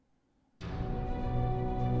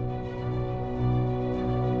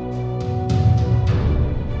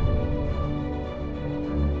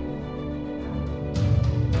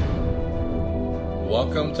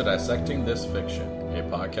Welcome to Dissecting This Fiction, a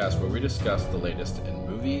podcast where we discuss the latest in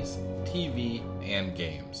movies, TV, and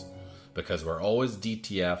games. Because we're always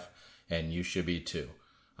DTF, and you should be too.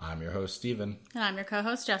 I'm your host, Steven. And I'm your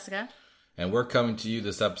co-host, Jessica. And we're coming to you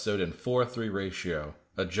this episode in 4:3 ratio.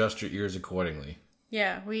 Adjust your ears accordingly.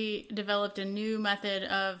 Yeah, we developed a new method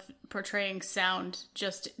of portraying sound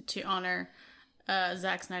just to honor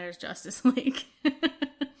Zack Snyder's Justice League.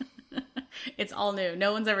 It's all new.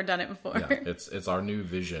 No one's ever done it before. Yeah, it's our new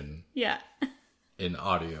vision. Yeah. In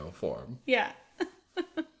audio form. Yeah.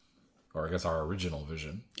 Or I guess our original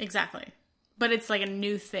vision. Exactly. But it's like a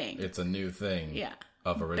new thing. It's a new thing. Yeah.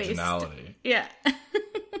 Of originality. Yeah.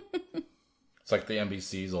 It's like the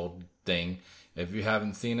NBC's old thing. If you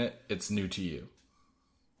haven't seen it, it's new to you.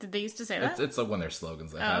 Did they used to say that? It's like one of their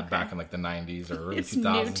slogans they had back in like the 90s or early it's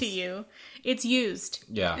 2000s. It's new to you. It's used.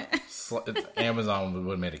 Yeah. Amazon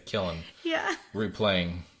would have made a killing. Yeah.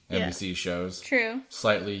 Replaying NBC shows. True.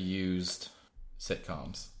 Slightly used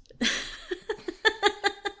sitcoms.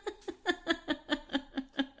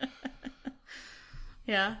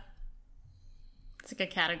 Yeah. It's like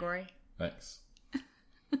a category. Thanks.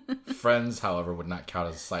 Friends, however, would not count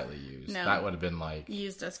as slightly used. No. That would have been like...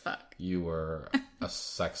 Used as fuck. You were a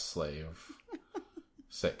sex slave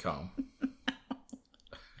sitcom.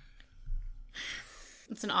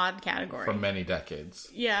 It's an odd category. For many decades.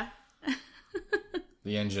 Yeah.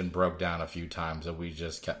 The engine broke down a few times and we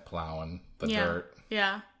just kept plowing the dirt.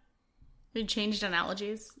 Yeah. We changed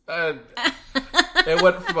analogies. It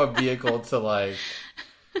went from a vehicle to like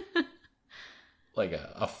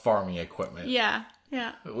a farming equipment. Yeah.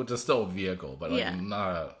 Yeah. Which is still a vehicle, but like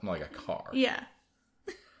not like a car. Yeah.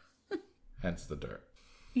 Hence the dirt.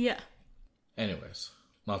 Yeah. Anyways,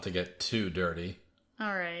 not to get too dirty.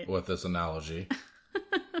 All right. With this analogy.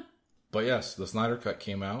 But yes, the Snyder Cut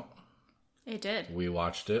came out. It did. We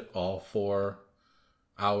watched it all 4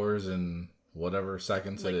 hours and whatever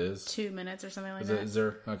seconds like it is. 2 minutes or something like that. Is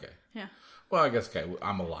there? Okay. Yeah. Well, I guess, okay,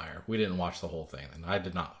 I'm a liar. We didn't watch the whole thing, and I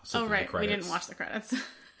did not. Oh, right. We didn't watch the credits.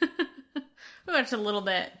 We watched a little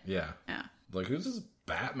bit. Yeah. Yeah. Like, who's this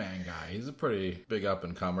Batman guy? He's a pretty big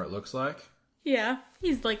up-and-comer, it looks like. Yeah.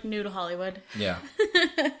 He's, like, new to Hollywood. Yeah.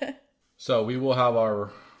 So, we will have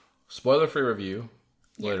our spoiler-free review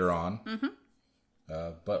later on. Mm-hmm.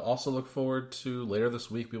 But also look forward to later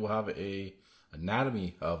this week, we will have a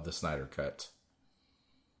anatomy of the Snyder Cut,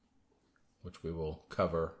 which we will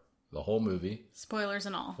cover the whole movie. Spoilers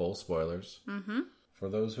and all. Full spoilers. Mm-hmm. For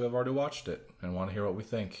those who have already watched it and want to hear what we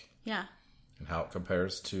think. Yeah. And how it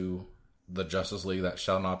compares to the Justice League that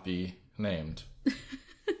shall not be named.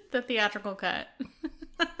 The theatrical cut.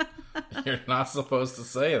 You're not supposed to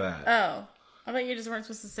say that. Oh. I thought you just weren't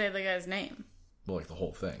supposed to say the guy's name. Well, like the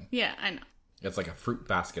whole thing. Yeah, I know. It's like a fruit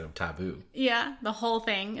basket of taboo. Yeah, the whole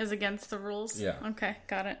thing is against the rules. Yeah. Okay,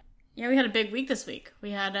 got it. Yeah, we had a big week this week.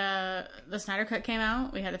 We had the Snyder Cut came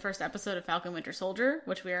out. We had the first episode of Falcon Winter Soldier,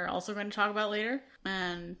 which we are also going to talk about later.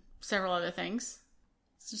 And several other things.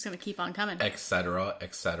 It's just going to keep on coming. Etc.,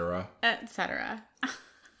 etc. Etc.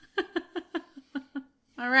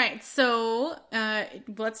 All right, so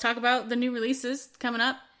let's talk about the new releases coming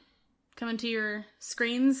up. Coming to your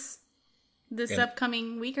screens this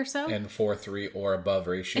upcoming week or so. And 4:3 or above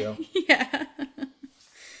ratio. Yeah.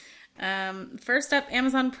 First up,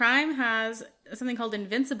 Amazon Prime has something called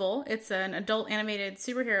Invincible. It's an adult animated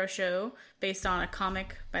superhero show based on a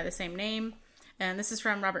comic by the same name. And this is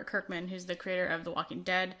from Robert Kirkman, who's the creator of The Walking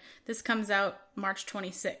Dead. This comes out March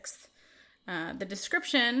 26th. The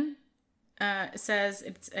description says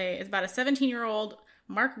it's about a 17-year-old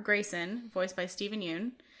Mark Grayson, voiced by Stephen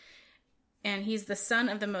Yeun. And he's the son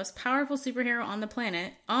of the most powerful superhero on the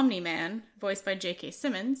planet, Omni-Man, voiced by J.K.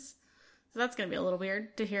 Simmons. So that's going to be a little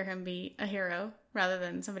weird to hear him be a hero rather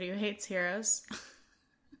than somebody who hates heroes.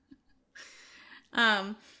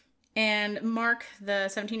 And Mark, the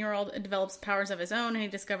 17-year-old, develops powers of his own, and he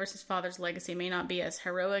discovers his father's legacy may not be as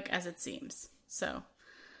heroic as it seems. So,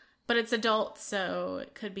 but it's adult, so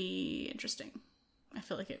it could be interesting. I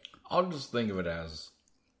feel like it. I'll just think of it as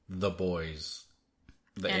The Boys,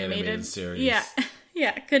 the animated series. Yeah,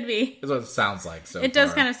 yeah, it could be. That's what it sounds like. So it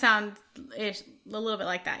does kind of sound a little bit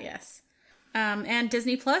like that, yes. And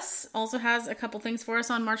Disney Plus also has a couple things for us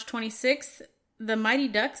on March 26th. The Mighty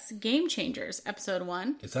Ducks Game Changers, Episode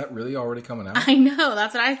 1. Is that really already coming out? I know,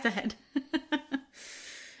 that's what I said.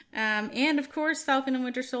 And, of course, Falcon and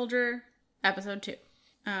Winter Soldier, Episode 2.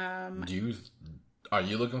 Are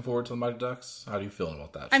you looking forward to the Mighty Ducks? How do you feel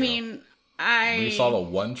about that show? I mean, we saw the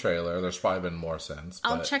one trailer. There's probably been more since.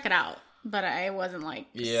 I'll check it out. But I wasn't, like,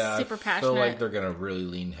 super passionate. I feel like they're going to really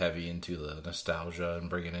lean heavy into the nostalgia and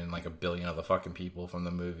bringing in, like, 1 billion of the fucking people from the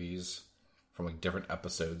movies. from like different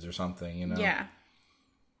episodes or something, you know? Yeah.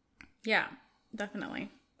 Yeah, definitely.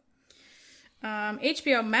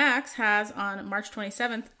 HBO Max has on March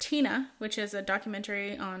 27th, Tina, which is a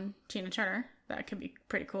documentary on Tina Turner. That could be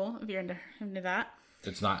pretty cool if you're into that.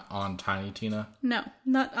 It's not on Tiny Tina? No,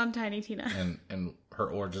 not on Tiny Tina. And her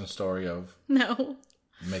origin story of No.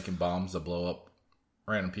 making bombs that blow up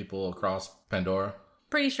random people across Pandora?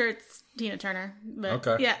 Pretty sure it's Tina Turner. But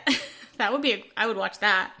okay. Yeah, that would be, I would watch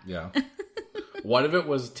that. Yeah. What if it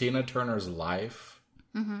was Tina Turner's life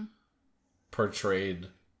portrayed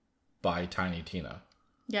by Tiny Tina?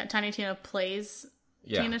 Yeah, Tiny Tina plays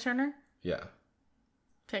Tina Turner? Yeah.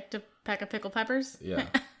 Picked a peck of pickled peppers? Yeah.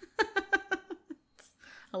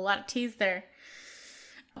 A lot of tease there.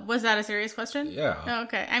 Was that a serious question? Yeah. Oh,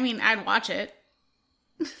 okay. I mean, I'd watch it.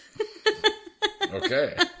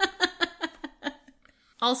 Okay.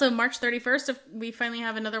 Also, March 31st, we finally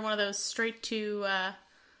have another one of those straight to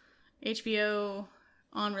HBO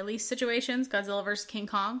on release situations, Godzilla vs. King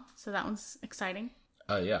Kong. So that one's exciting.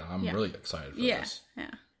 Yeah, I'm really excited for this.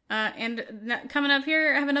 Yeah. And coming up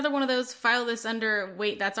here, I have another one of those, file this under,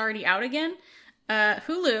 wait, that's already out again.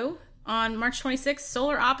 Hulu on March 26th,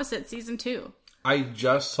 Solar Opposite Season 2. I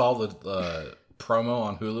just saw the promo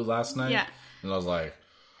on Hulu last night. Yeah. And I was like,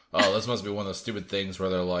 oh, this must be one of those stupid things where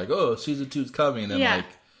they're like, oh, Season 2's coming. And then like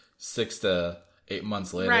 6 to 8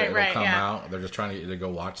 months later, it'll come out. They're just trying to get you to go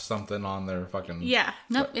watch something on their fucking... Yeah.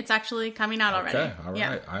 Nope, it's actually coming out already. Okay, all right.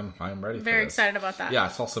 Yeah. I'm ready for Very this. excited about that. Yeah, I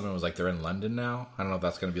saw something was like they're in London now. I don't know if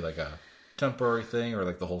that's going to be like a temporary thing or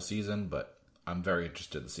like the whole season, but I'm very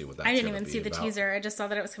interested to see what that's I didn't even see the teaser. I just saw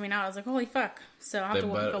that it was coming out. I was like, holy fuck. So I'll have to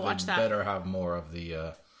go watch that. They better have more of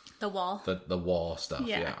the wall. The wall stuff,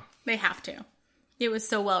 yeah. They have to. It was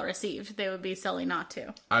so well received. They would be silly not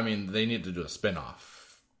to. I mean, they need to do a spinoff.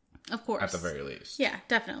 Of course. At the very least. Yeah,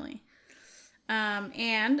 definitely.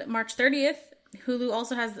 And March 30th, Hulu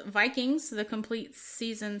also has Vikings, the complete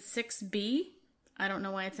season 6B. I don't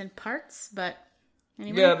know why it's in parts, but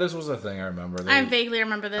anyway. Yeah, this was a thing I remember. I vaguely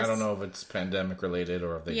remember this. I don't know if it's pandemic related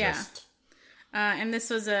or if they just... and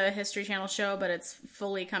this was a History Channel show, but it's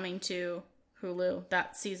fully coming to Hulu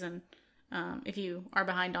that season, if you are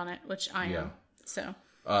behind on it, which I am. So,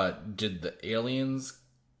 did the aliens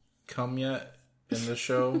come yet in the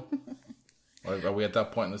show? Are we at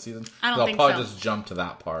that point in the season? I don't think so. They'll probably just jump to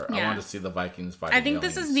that part. Yeah. I wanted to see the Vikings fighting I think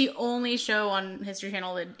aliens. this is the only show on History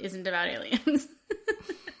Channel that isn't about aliens.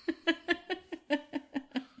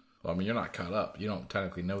 Well, I mean, you're not caught up. You don't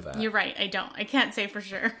technically know that. You're right. I don't. I can't say for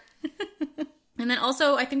sure. And then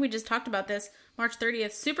also, I think we just talked about this, March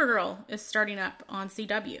 30th, Supergirl is starting up on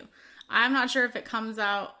CW. I'm not sure if it comes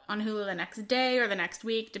out on Hulu the next day or the next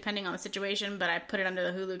week, depending on the situation, but I put it under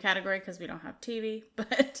the Hulu category because we don't have TV.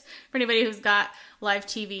 But for anybody who's got live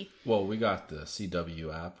TV. Well, we got the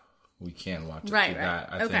CW app. We can watch it through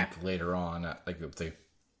that. I think later on, like if they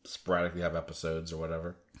sporadically have episodes or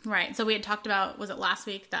whatever. Right. So we had talked about, was it last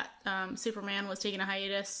week, that Superman was taking a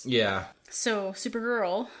hiatus? Yeah. So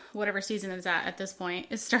Supergirl, whatever season it's at this point,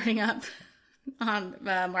 is starting up on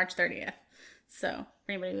March 30th. So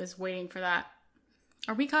for anybody who's waiting for that.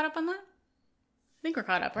 Are we caught up on that? I think we're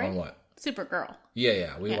caught up, right? On what? Supergirl.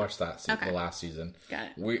 Yeah. We watched that the last season. Got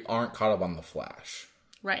it. We aren't caught up on The Flash.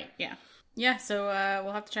 Right, yeah. Yeah, so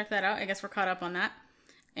we'll have to check that out. I guess we're caught up on that.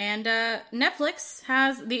 And Netflix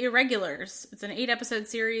has The Irregulars. It's an 8-episode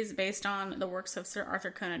series based on the works of Sir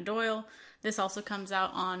Arthur Conan Doyle. This also comes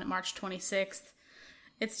out on March 26th.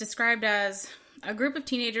 It's described as a group of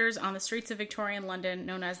teenagers on the streets of Victorian London,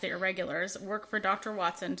 known as The Irregulars, work for Dr.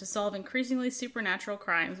 Watson to solve increasingly supernatural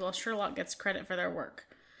crimes while Sherlock gets credit for their work.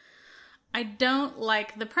 I don't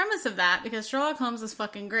like the premise of that because Sherlock Holmes is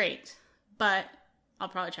fucking great, but I'll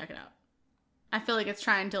probably check it out. I feel like it's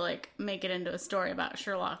trying to like make it into a story about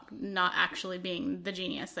Sherlock not actually being the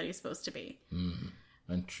genius that he's supposed to be.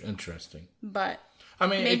 Interesting. But I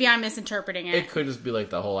mean, maybe I'm misinterpreting it. It could just be like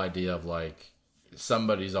the whole idea of like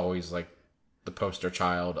somebody's always like the poster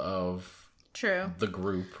child of the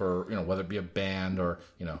group, or whether it be a band or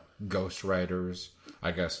ghost writers.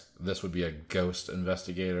 I guess this would be a ghost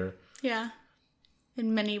investigator. Yeah,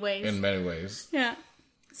 in many ways. Yeah.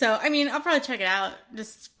 So I mean, I'll probably check it out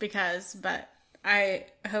just because, but I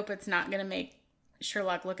hope it's not going to make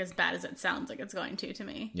Sherlock look as bad as it sounds like it's going to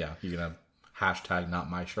me. Yeah, you're going to hashtag not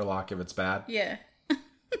my Sherlock if it's bad. Yeah.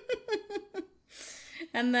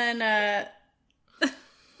 And then,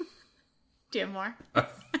 do you have more? I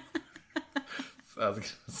was going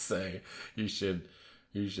to say, you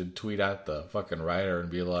should tweet at the fucking writer and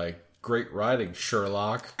be like, great writing,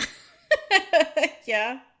 Sherlock.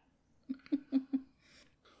 Yeah.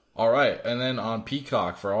 All right, and then on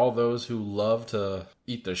Peacock, for all those who love to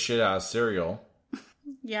eat the shit out of cereal,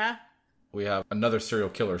 Yeah. we have another serial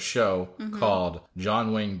killer show called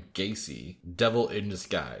John Wayne Gacy, Devil in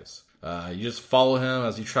Disguise. You just follow him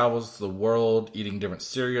as he travels the world eating different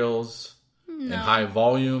cereals in high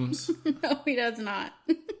volumes. No, he does not.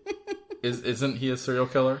 Isn't he a serial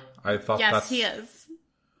killer? I thought Yes, he is.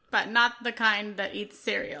 But not the kind that eats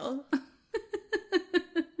cereal.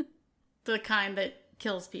 The kind that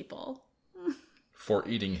kills people. For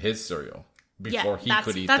eating his cereal before he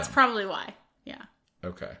could eat that's them. probably why. Yeah.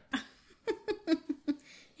 Okay.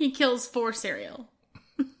 He kills for cereal.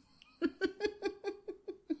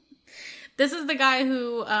 This is the guy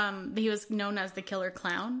who, he was known as the killer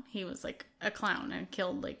clown. He was like a clown and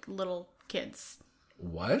killed like little kids.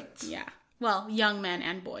 What? Yeah. Well, young men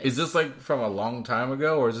and boys. Is this like from a long time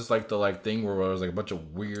ago, or is this like the like thing where there was like a bunch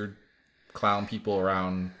of weird clown people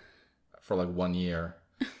around for like 1 year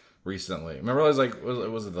recently? Remember, it was like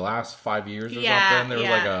was it the last 5 years or something? There was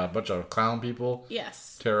like a bunch of clown people,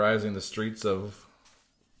 yes, terrorizing the streets of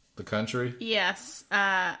the country. Yes.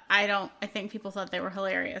 I think people thought they were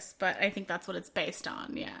hilarious, but I think that's what it's based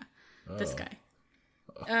on. Yeah. This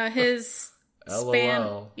guy. His span,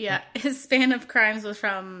 LOL. yeah, his span of crimes was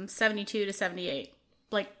from 72 to 78,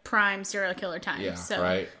 like prime serial killer time. Yeah, so,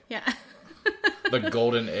 right. Yeah. The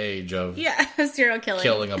golden age of Serial killing.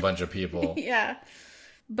 killing a bunch of people. Yeah.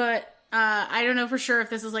 But I don't know for sure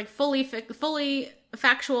if this is like fully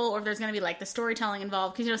factual or if there's going to be like the storytelling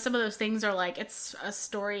involved. Because, you know, some of those things are like, it's a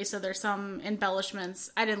story, so there's some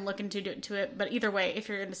embellishments. I didn't look into it, but either way, if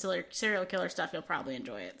you're into serial killer stuff, you'll probably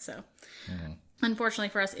enjoy it. So, Unfortunately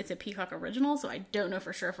for us, it's a Peacock original, so I don't know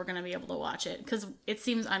for sure if we're going to be able to watch it. Because it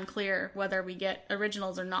seems unclear whether we get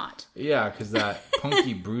originals or not. Yeah, because that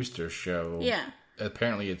Punky Brewster show,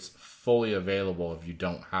 apparently it's fully available if you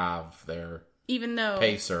don't have their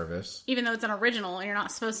pay service. Even though it's an original and you're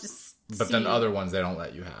not supposed to But then other ones they don't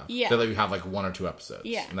let you have. Yeah. They let you have like 1 or 2 episodes.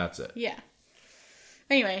 Yeah. And that's it. Yeah.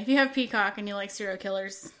 Anyway, if you have Peacock and you like serial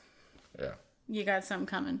killers, yeah, you got something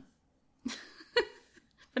coming.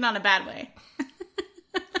 But not in a bad way.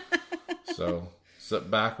 So sit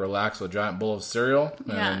back, relax with a giant bowl of cereal,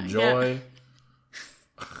 and enjoy.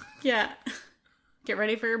 Yeah. Get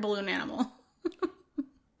ready for your balloon animal.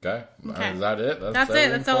 Okay. Is that it? That's it.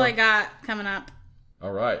 That's all I got coming up.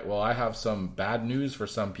 All right. Well, I have some bad news for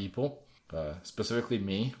some people, specifically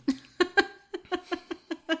me.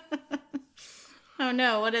 Oh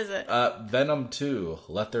no, what is it? Venom 2,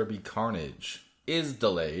 Let There Be Carnage, is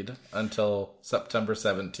delayed until September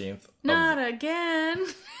 17th. Not again.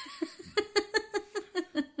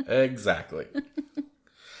 Exactly.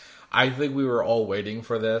 I think we were all waiting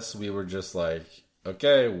for this. We were just like,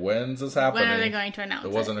 okay, when's this happening? When are they going to announce it?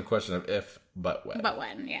 It wasn't a question of if, but when. But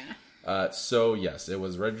when, yeah. So, yes, it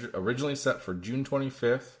was originally set for June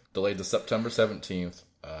 25th, delayed to September 17th.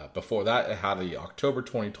 Before that, it had the October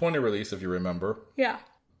 2020 release, if you remember. Yeah.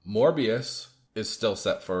 Morbius is still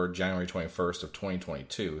set for January 21st of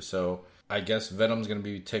 2022. So, I guess Venom's going to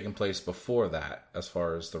be taking place before that, as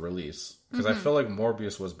far as the release. Because I feel like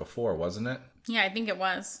Morbius was before, wasn't it? Yeah, I think it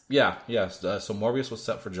was. Yeah, yes. So Morbius was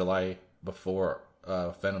set for July before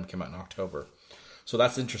Venom came out in October. So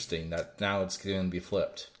that's interesting that now it's going to be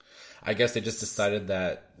flipped. I guess they just decided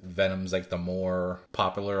that Venom's like the more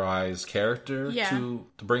popularized character to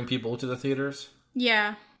bring people to the theaters.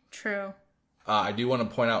 Yeah, true. I do want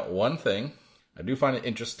to point out one thing. I do find it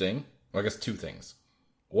interesting. Well, I guess 2 things.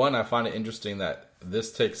 One, I find it interesting that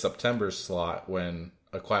this takes September's slot when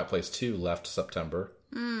A Quiet Place 2 left September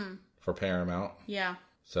for Paramount. Yeah.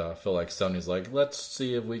 So I feel like Sony's like, let's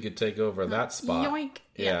see if we could take over that spot. Yoink.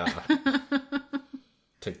 Yeah.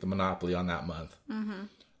 Take the monopoly on that month.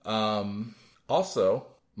 Also,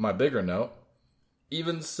 my bigger note,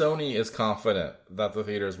 even Sony is confident that the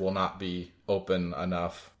theaters will not be open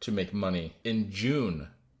enough to make money in June.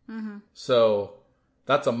 So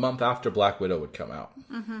that's a month after Black Widow would come out.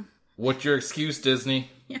 What's your excuse, Disney?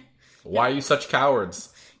 Yeah. Why are you such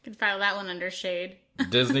cowards? Could file that one under shade.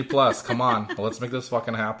 Disney Plus, come on. Let's make this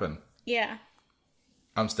fucking happen. Yeah.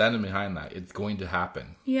 I'm standing behind that. It's going to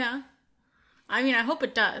happen. Yeah. I mean, I hope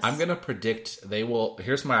it does. I'm going to predict they will...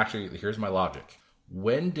 Here's my logic.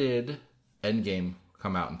 When did Endgame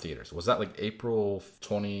come out in theaters? Was that like April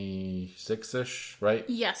 26th-ish, right?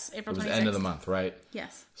 Yes, April 26th. It was the end of the month, right?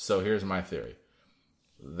 Yes. So here's my theory.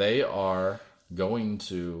 They are going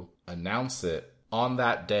to announce it on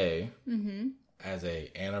that day as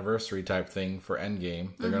a anniversary type thing for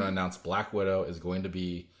Endgame. They're going to announce Black Widow is going to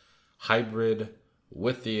be hybrid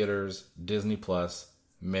with theaters, Disney Plus,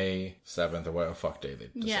 May 7th or whatever fuck day they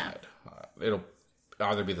decide. It'll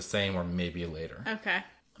either be the same or maybe later. Okay.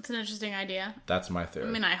 It's an interesting idea. That's my theory. I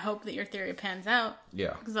mean, I hope that your theory pans out.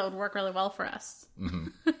 Yeah. Because that would work really well for us. Mm-hmm.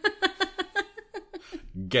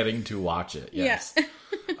 Getting to watch it, yes.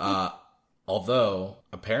 Yeah. Although,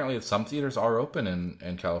 apparently some theaters are open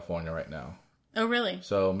in California right now. Oh, really?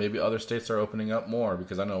 So maybe other states are opening up more,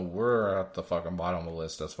 because I know we're at the fucking bottom of the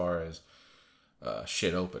list as far as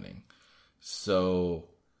shit opening. So,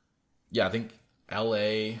 yeah, I think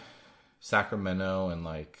LA, Sacramento, and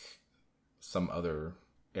like some other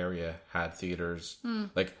area had theaters,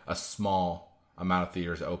 like a small amount of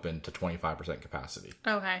theaters open to 25% capacity.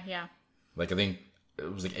 Okay, yeah. Like, I think it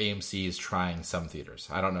was like AMC is trying some theaters.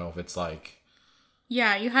 I don't know if it's like...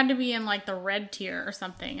 Yeah, you had to be in like the red tier or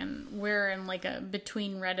something, and we're in like a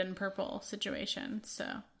between red and purple situation, so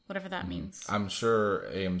whatever that means. I'm sure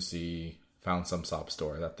AMC found some sob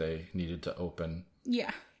store that they needed to open.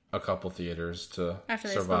 Yeah. A couple theaters to after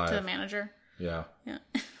they survive. spoke to the manager. Yeah. Yeah.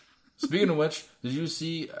 Speaking of which, did you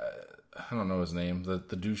see, I don't know his name, the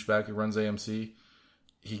douchebag who runs AMC?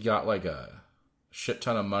 He got like a shit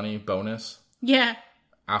ton of money bonus. Yeah.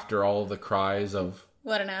 After all the cries of...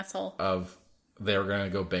 What an asshole. Of they were going to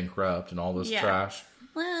go bankrupt and all this trash.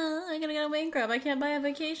 Well, I'm going to go bankrupt. I can't buy a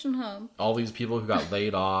vacation home. All these people who got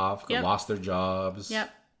laid off, who lost their jobs. Yep.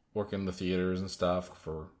 Working in the theaters and stuff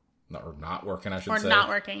for... Or not working, I should say. Or not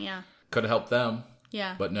working, yeah. Could have helped them.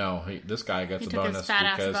 Yeah. But no, this guy gets a bonus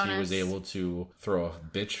because he was able to throw a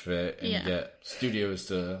bitch fit and get studios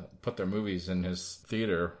to put their movies in his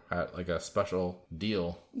theater at like a special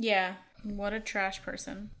deal. Yeah. What a trash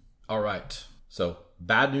person. All right. So,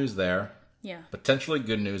 bad news there. Yeah. Potentially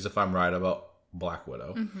good news if I'm right about Black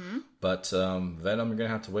Widow. Mm-hmm. But Venom, you're going to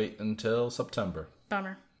have to wait until September.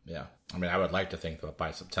 Bummer. Yeah. I mean, I would like to think that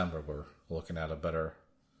by September we're looking at a better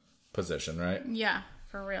position, right? Yeah,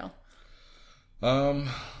 for real. A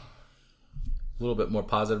little bit more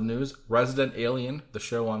positive news. Resident Alien, the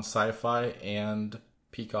show on Sci-Fi and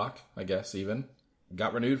Peacock, I guess even,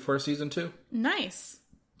 got renewed for season 2. Nice.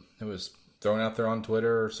 It was thrown out there on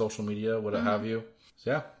Twitter or social media, what have you.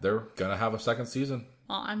 So yeah, they're gonna have a second season.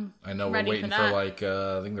 Well, I know we're waiting for like,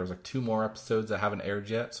 I think there's like 2 more episodes that haven't aired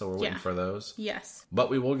yet, so we're waiting for those. Yes. But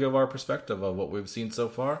we will give our perspective of what we've seen so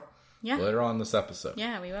far later on this episode.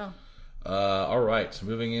 Yeah, we will. All right,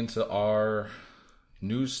 moving into our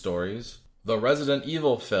news stories. The Resident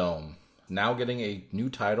Evil film, now getting a new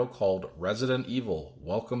title called Resident Evil,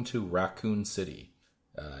 Welcome to Raccoon City.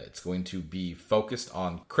 It's going to be focused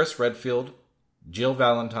on Chris Redfield, Jill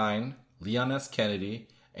Valentine, Leon S. Kennedy,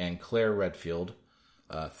 and Claire Redfield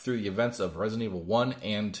through the events of Resident Evil 1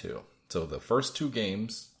 and 2. So the first 2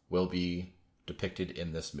 games will be depicted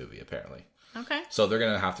in this movie, apparently. Okay. So they're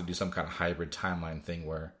going to have to do some kind of hybrid timeline thing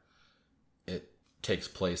where it takes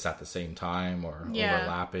place at the same time or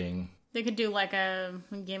overlapping. They could do like a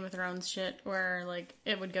Game of Thrones shit where like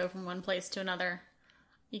it would go from one place to another.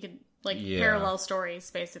 You could like parallel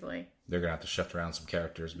stories, basically. They're going to have to shift around some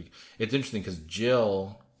characters. It's interesting because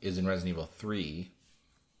Jill is in Resident Evil 3,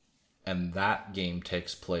 and that game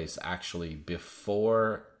takes place actually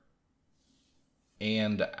before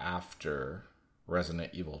and after Resident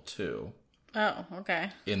Evil 2. Oh, okay.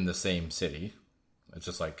 In the same city. It's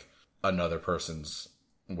just like another person's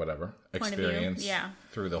whatever experience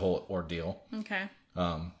through the whole ordeal. Okay.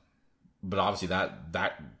 But obviously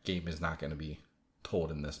that game is not going to be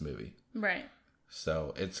told in this movie. Right.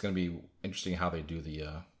 So it's going to be interesting how they do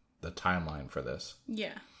the timeline for this.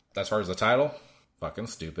 Yeah. As far as the title, fucking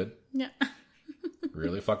stupid. Yeah.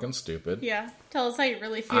 Really fucking stupid. Yeah. Tell us how you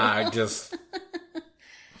really feel. I just...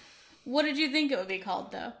 What did you think it would be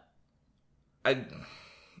called, though? I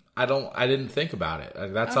didn't think about it.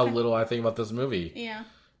 That's how little I think about this movie. Yeah.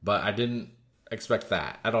 But I didn't expect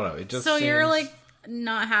that. I don't know. It just seems... you're like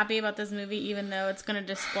not happy about this movie even though it's going to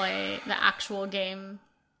display the actual game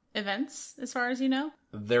events as far as you know?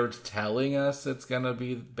 They're telling us it's going to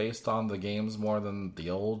be based on the games more than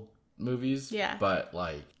the old movies. Yeah. But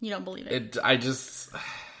like... You don't believe it. I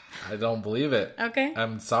don't believe it. Okay.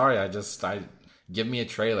 I'm sorry. Give me a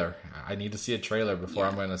trailer. I need to see a trailer before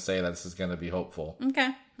I'm going to say that this is going to be hopeful. Okay.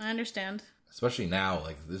 I understand. Especially now,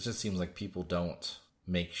 like, this just seems like people don't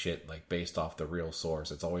make shit, like, based off the real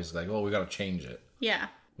source. It's always like, oh, we got to change it. Yeah.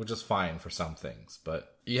 Which is fine for some things.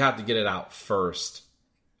 But you have to get it out first,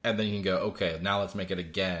 and then you can go, okay, now let's make it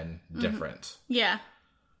again different. Yeah.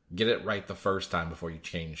 Get it right the first time before you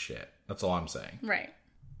change shit. That's all I'm saying. Right.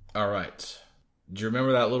 All right. Do you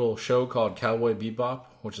remember that little show called Cowboy Bebop,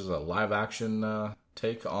 which is a live-action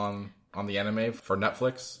take on the anime for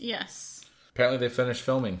Netflix? Yes. Apparently they finished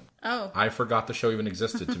filming. Oh. I forgot the show even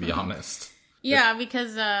existed, to be honest. Yeah,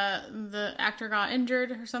 because the actor got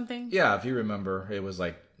injured or something. Yeah, if you remember, it was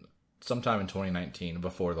like sometime in 2019,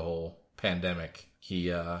 before the whole pandemic.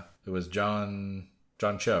 It was John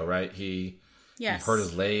Cho, right? He hurt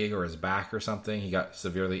his leg or his back or something. He got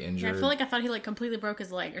severely injured. Yeah, I thought he completely broke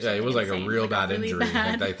his leg or something. Yeah, it was insane. a real bad really injury.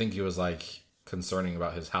 Bad. I think he was concerning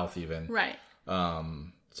about his health even. Right.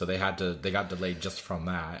 So they got delayed just from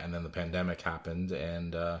that, and then the pandemic happened,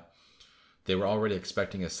 and they were already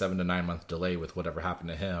expecting a 7 to 9 month delay with whatever happened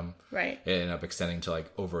to him. Right. It ended up extending to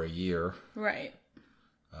over a year. Right.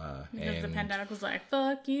 Because the pandemic was like,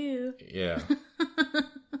 fuck you. Yeah.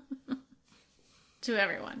 To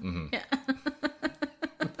everyone. Mm-hmm. Yeah.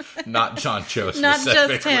 Not John Cho specifically. Not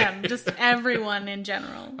just him, just everyone in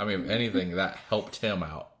general. I mean, if anything, that helped him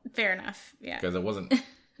out. Fair enough, yeah. Because it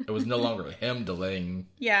was no longer him delaying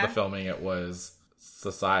the filming, it was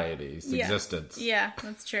society's existence. Yeah,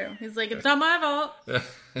 that's true. He's like, it's not my fault.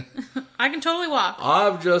 I can totally walk.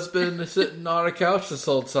 I've just been sitting on a couch this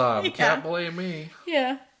whole time. Yeah. Can't blame me.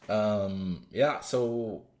 Yeah.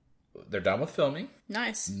 So they're done with filming.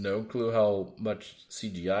 Nice. No clue how much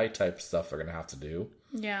CGI type stuff they're gonna have to do.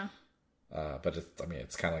 Yeah. But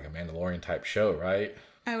it's kind of like a Mandalorian type show, right?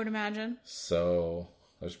 I would imagine. So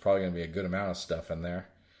there's probably gonna be a good amount of stuff in there.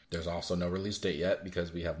 There's also no release date yet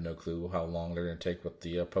because we have no clue how long they're gonna take with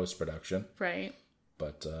the post-production. Right.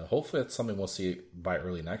 But hopefully it's something we'll see by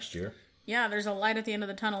early next year. Yeah, there's a light at the end of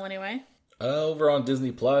the tunnel anyway. Over on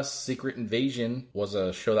Disney Plus, Secret Invasion was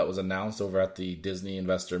a show that was announced over at the Disney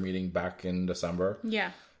investor meeting back in December. Yeah.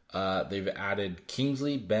 They've added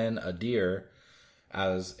Kingsley Ben-Adir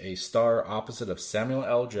as a star opposite of Samuel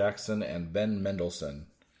L. Jackson and Ben Mendelsohn.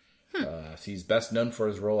 He's best known for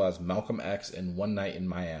his role as Malcolm X in One Night in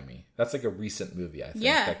Miami. That's a recent movie, I think,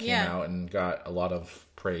 that came out and got a lot of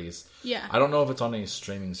praise. Yeah. I don't know if it's on any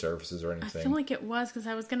streaming services or anything. I feel like it was because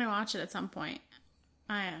I was going to watch it at some point.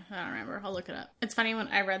 I don't remember. I'll look it up. It's funny, when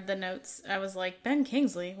I read the notes, I was like, Ben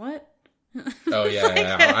Kingsley, what? Oh, yeah. When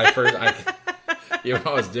I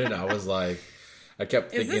was doing it, I was like, I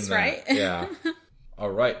kept thinking is this right? Yeah. All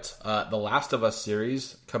right. The Last of Us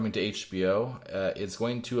series coming to HBO is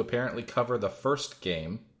going to apparently cover the first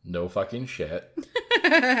game. No fucking shit.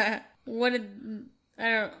 Why would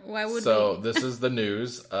this is the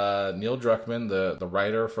news. Neil Druckmann, the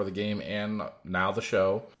writer for the game and now the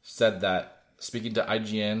show, said that, speaking to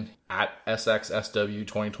IGN at SXSW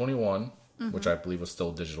 2021, which I believe was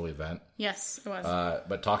still a digital event. Yes, it was.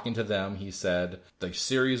 But talking to them, he said the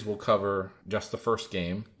series will cover just the first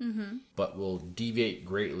game, but will deviate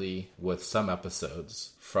greatly with some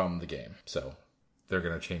episodes from the game. So they're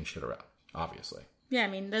going to change shit around, obviously. Yeah, I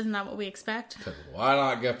mean, isn't that what we expect? Why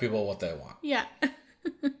not give people what they want? Yeah.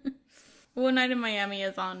 One Night in Miami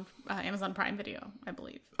is on Amazon Prime Video, I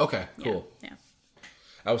believe. Okay, cool. Yeah.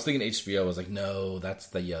 I was thinking HBO. I was like, no, that's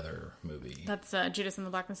the other movie. That's Judas and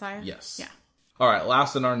the Black Messiah? Yes. Yeah. All right,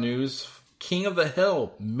 last in our news, King of the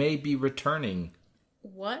Hill may be returning.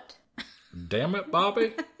 What? Damn it,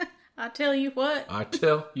 Bobby. I tell you what.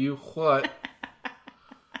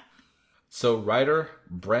 So writer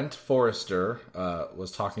Brent Forrester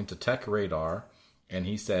was talking to Tech Radar, and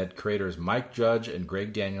he said creators Mike Judge and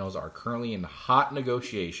Greg Daniels are currently in hot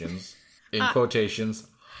negotiations, in quotations,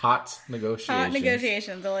 hot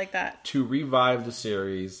negotiations. I like that. To revive the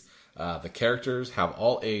series. The characters have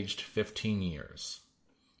all aged 15 years.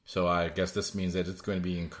 So I guess this means that it's going to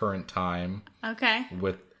be in current time. Okay.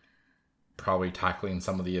 With probably tackling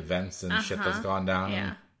some of the events and shit that's gone down.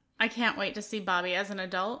 Yeah. I can't wait to see Bobby as an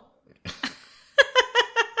adult.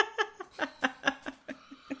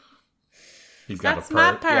 He's got a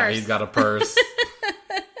purse. Yeah, he's got a purse.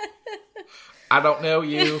 I don't know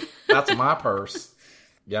you. That's my purse.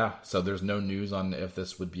 Yeah, so there's no news on if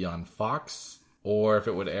this would be on Fox or if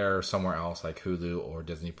it would air somewhere else like Hulu or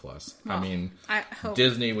Disney Plus. Well, I mean,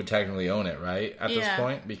 Disney would technically own it, right? At this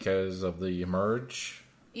point, because of the merge.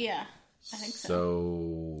 Yeah, I think so.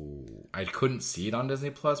 So I couldn't see it on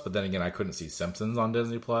Disney Plus, but then again, I couldn't see Simpsons on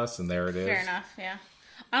Disney Plus, and there it is. Fair enough, yeah.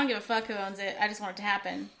 I don't give a fuck who owns it. I just want it to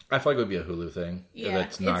happen. I feel like it would be a Hulu thing. Yeah,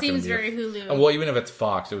 it seems very Hulu. Well, even if it's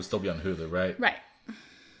Fox, it would still be on Hulu, right? Right.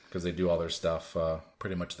 Because they do all their stuff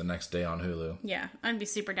pretty much the next day on Hulu. Yeah, I'd be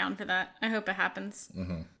super down for that. I hope it happens.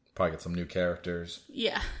 Mm-hmm. Probably get some new characters.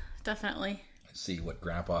 Yeah, definitely. See what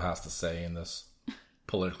Grandpa has to say in this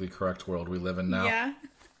politically correct world we live in now. Yeah.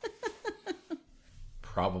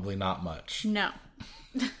 Probably not much. No.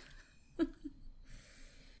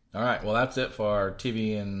 All right, well, that's it for our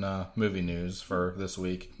TV and movie news for this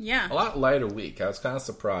week. Yeah. A lot lighter week. I was kind of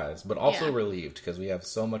surprised, but also relieved because we have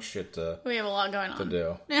so much shit we have a lot going on to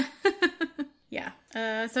do. Yeah.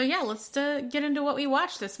 Let's get into what we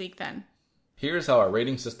watched this week then. Here's how our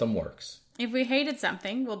rating system works. If we hated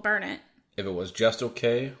something, we'll burn it. If it was just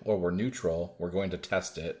okay or we're neutral, we're going to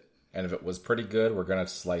test it. And if it was pretty good, we're going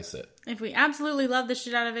to slice it. If we absolutely love the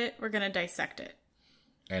shit out of it, we're going to dissect it.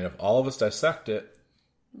 And if all of us dissect it,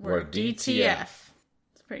 we're DTF.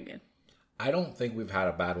 It's pretty good. I don't think we've had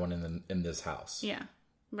a bad one in this house. Yeah.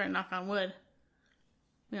 We better knock on wood.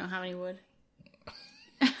 We don't have any wood.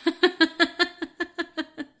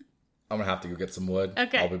 I'm going to have to go get some wood.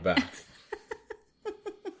 Okay. I'll be back.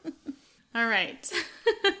 All right.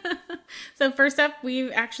 So first up,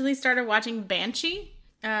 we've actually started watching Banshee,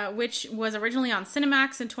 which was originally on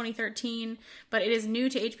Cinemax in 2013, but it is new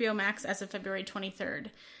to HBO Max as of February 23rd.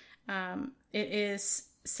 It is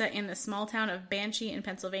set in the small town of Banshee in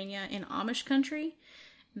Pennsylvania in Amish country.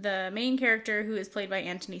 The main character, who is played by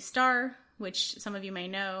Anthony Starr, which some of you may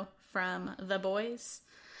know from The Boys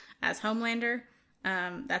as Homelander.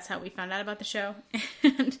 That's how we found out about the show.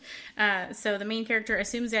 And so the main character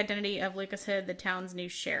assumes the identity of Lucas Hood, the town's new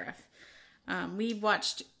sheriff. We've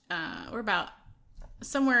watched, we're about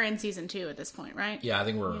somewhere in season 2 at this point, right? Yeah, I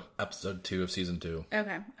think we're episode 2 of season 2.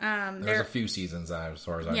 Okay. There's a few seasons as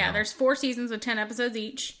far as I know. Yeah, there's 4 seasons with 10 episodes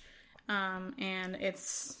each. And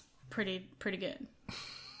it's pretty good.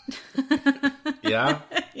 Yeah?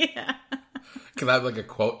 Yeah. Can I have like a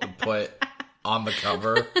quote to put on the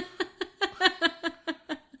cover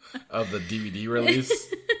of the DVD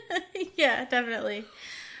release? Yeah, definitely.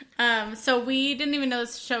 So we didn't even know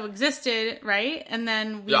this show existed, right? And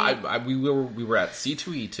then we were at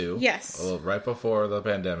C2E2. Yes. Right before the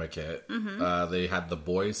pandemic hit. Mm-hmm. They had the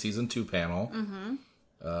Boys season 2 panel. Mm-hmm.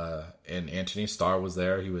 And Anthony Starr was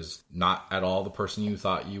there. He was not at all the person you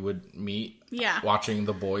thought you would meet. Yeah. Watching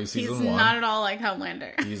the Boys season 1. He's not at all like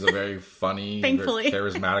Homelander. He's a very funny, Thankfully.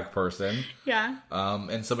 very charismatic person. Yeah.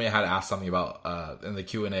 And somebody had asked something about in the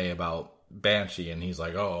Q&A about Banshee, and he's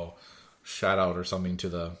like, "Oh, shout out or something to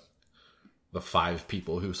the 5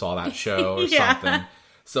 people who saw that show or something."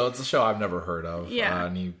 So it's a show I've never heard of. Yeah.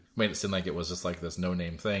 And he made it seem like it was just like this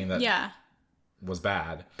no-name thing that was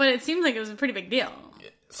bad. But it seems like it was a pretty big deal.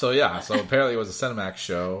 So apparently it was a Cinemax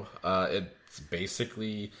show. It's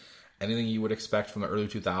basically anything you would expect from the early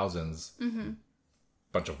 2000s. Mm-hmm.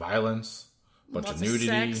 Bunch of violence, bunch of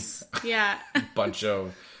nudity. Sex. Yeah. Bunch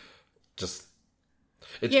of just...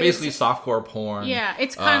 It's basically softcore porn. Yeah,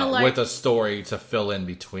 it's kind of like... with a story to fill in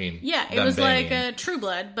between. Yeah, it was banging. Like a True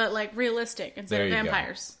Blood, but like realistic instead of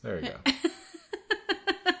vampires. There you go.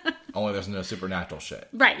 Only there's no supernatural shit.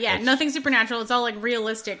 Right, yeah. Nothing supernatural. It's all like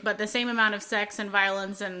realistic, but the same amount of sex and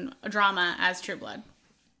violence and drama as True Blood.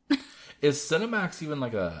 Is Cinemax even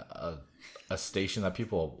like a station that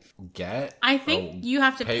people get? I think you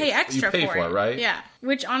have to pay extra for it, right? Yeah.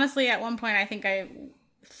 Which honestly, at one point, I think I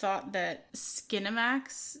thought that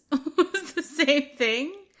Skinemax was the same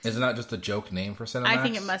thing. Isn't that just a joke name for Cinemax? I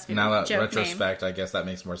think it must be now a joke retrospect, name. I guess that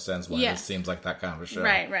makes more sense why it seems like that kind of a show.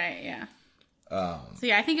 Right, yeah. So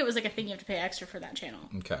yeah, I think it was like a thing you have to pay extra for that channel.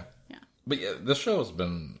 Okay. Yeah. But yeah, this show has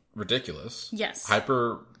been ridiculous. Yes.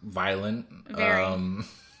 Hyper violent. Very.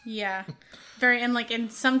 Yeah. Very, and in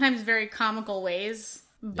sometimes very comical ways.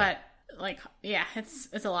 But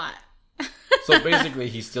it's a lot. So basically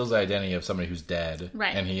he steals the identity of somebody who's dead.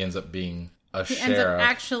 Right. And he ends up being a sheriff. He ends up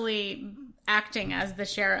actually acting as the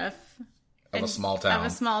sheriff. Of a small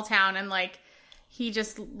town. And he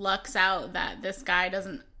just lucks out that this guy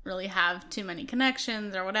doesn't really have too many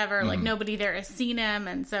connections or whatever. Mm-hmm. Like nobody there has seen him,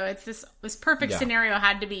 and so it's this perfect scenario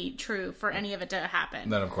had to be true for any of it to happen.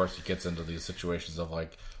 And then of course he gets into these situations of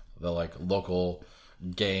the local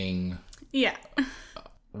gang,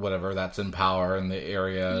 whatever that's in power in the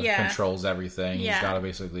area controls everything. He's got to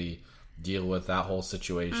basically deal with that whole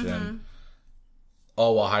situation, mm-hmm.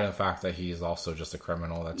 all while hiding the fact that he's also just a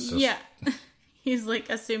criminal. That's just he's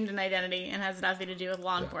assumed an identity and has nothing to do with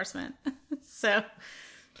law enforcement. So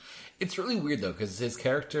it's really weird though, because his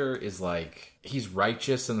character is he's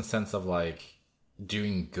righteous in the sense of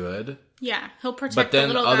doing good. Yeah, he'll protect the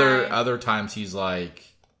little guy. But then other times he's I'm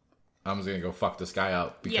just gonna go fuck this guy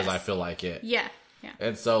up because I feel like it. Yeah. Yeah.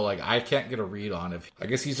 And so I can't get a read on if I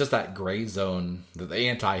guess he's just that gray zone, the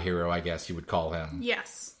anti-hero, I guess you would call him.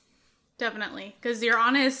 Yes. Definitely. Because you're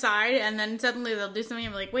on his side and then suddenly they'll do something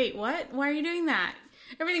and you're like, wait, what? Why are you doing that?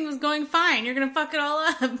 Everything was going fine. You're gonna fuck it all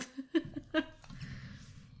up.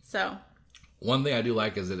 So, one thing I do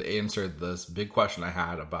like is it answered this big question I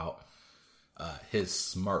had about his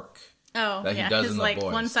smirk. Oh, that he does his, in the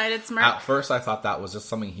Boys. One-sided smirk. At first, I thought that was just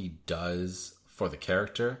something he does for the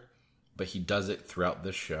character, but he does it throughout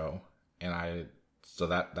this show, and so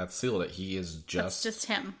that sealed it. He is just that's just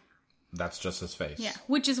him. That's just his face. Yeah,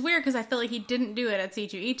 which is weird because I feel like he didn't do it at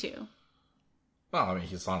C2E2. Well, I mean,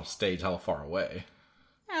 he's on a stage hella far away.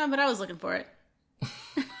 Yeah, but I was looking for it.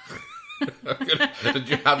 Did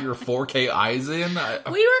you have your 4K eyes in?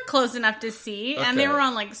 We were close enough to see, and they Okay. were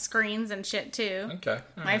on like screens and shit too. Okay.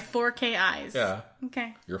 All My right. 4K eyes. Yeah.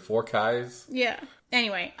 Okay. Your 4K eyes? Yeah.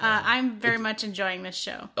 Anyway, I'm very much enjoying this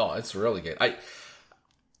show. Oh, it's really good.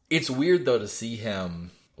 It's weird, though, to see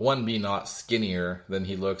him, one, be not skinnier than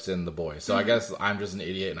he looks in The Boys. So I guess I'm just an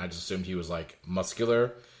idiot, and I just assumed he was, like,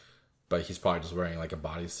 muscular. But he's probably just wearing, like, a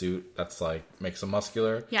bodysuit that's, like, makes him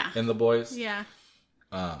muscular in The Boys. Yeah.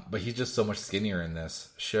 But he's just so much skinnier in this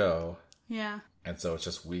show. Yeah. And so it's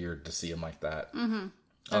just weird to see him like that. Mm-hmm.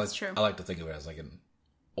 That's true. I like to think of it as, like, an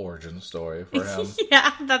origin story for him.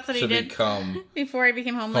 Yeah, that's what he to did become before he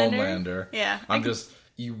became Homelander. Homelander. Yeah. I'm just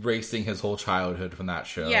erasing his whole childhood from that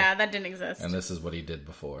show. Yeah, that didn't exist. And this is what he did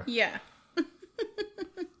before. Yeah.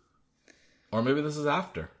 Or maybe this is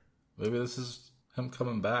after. Maybe this is him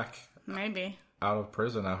coming back Maybe. out of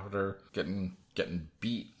prison after getting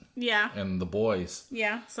beat Yeah. in The Boys.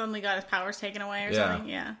 Yeah. Suddenly got his powers taken away or Yeah. something.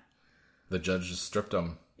 Yeah. The judge just stripped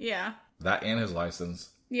him. Yeah. That and his license.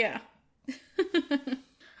 Yeah.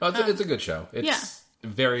 Oh, it's a good show. It's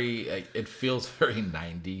very, it feels very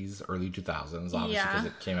 90s, early 2000s, obviously, because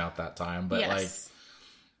it came out that time. But, like,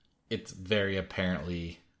 it's very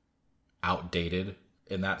apparently outdated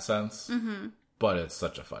in that sense. Mm-hmm. But it's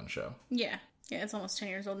such a fun show. Yeah. Yeah, it's almost 10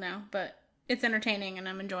 years old now, but it's entertaining and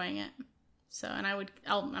I'm enjoying it. So, and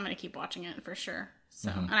I'm going to keep watching it for sure. So,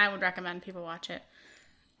 and I would recommend people watch it.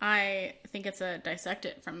 I think it's a dissect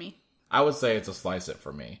it from me. I would say it's a slice it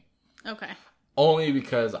for me. Okay. Only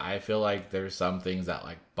because I feel like there's some things that,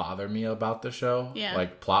 like, bother me about the show. Yeah.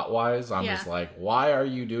 Like, plot-wise, I'm just like, why are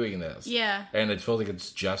you doing this? Yeah. And it feels like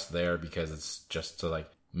it's just there because it's just to, like,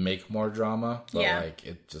 make more drama. But, like,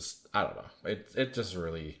 it just, I don't know. It just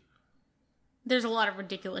really... There's a lot of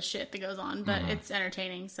ridiculous shit that goes on, but it's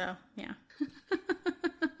entertaining, so, yeah.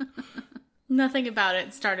 Nothing about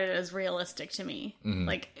it started as realistic to me.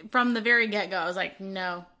 Like, from the very get-go, I was like,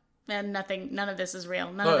 no. And none of this is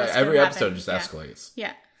real. None of this every could episode happen. just escalates.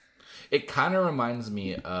 Yeah. It kind of reminds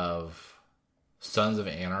me of Sons of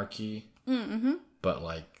Anarchy. Mm-hmm. But,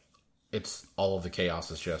 like, it's all of the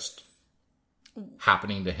chaos is just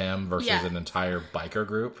happening to him versus an entire biker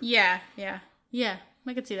group. Yeah, yeah. Yeah,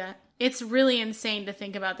 I could see that. It's really insane to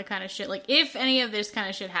think about the kind of shit. Like, if any of this kind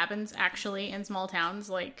of shit happens, actually, in small towns,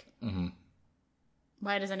 like,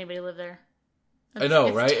 why does anybody live there? I know,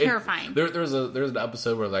 it's right? Terrifying. There's an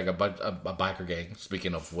episode where, like, a biker gang,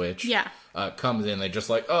 speaking of which, comes in. They just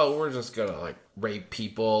like, oh, we're just gonna, like, rape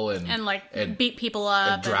people and beat people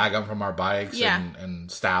up and drag them from our bikes and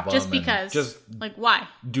stab them just because, just like, why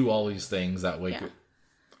do all these things that way.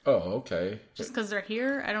 Oh, okay. Just because they're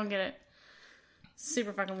here, I don't get it.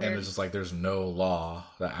 Super fucking weird. And it's just like there's no law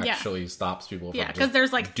that actually stops people from because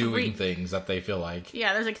there's like doing things that they feel like.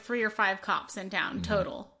 Yeah, there's like 3 or 5 cops in town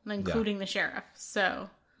total, including the sheriff. So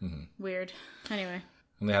weird. Anyway.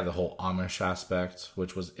 And they have the whole Amish aspect,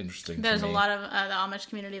 which was interesting. There's to me. a lot of the Amish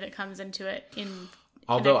community that comes into it in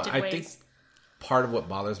although I ways. think part of what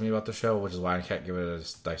bothers me about the show, which is why I can't give it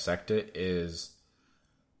a dissect it, is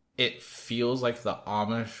it feels like the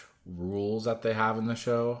Amish rules that they have in the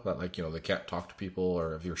show that, like, you know, they can't talk to people,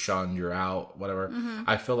 or if you're shunned, you're out, whatever.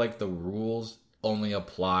 I feel like the rules only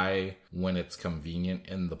apply when it's convenient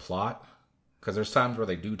in the plot, because there's times where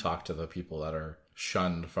they do talk to the people that are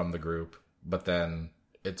shunned from the group, but then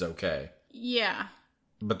it's okay. Yeah.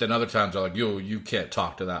 But then other times they're like, yo, you can't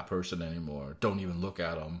talk to that person anymore. Don't even look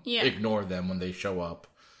at them. Yeah. Ignore them when they show up.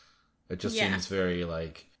 It just seems very,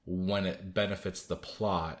 like, when it benefits the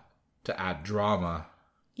plot to add drama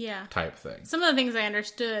type thing. Some of the things I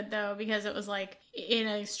understood, though, because it was like in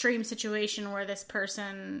an extreme situation where this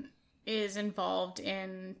person is involved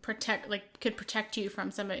in could protect you from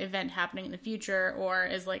some event happening in the future, or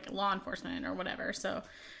is like law enforcement or whatever. So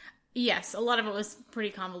yes, a lot of it was pretty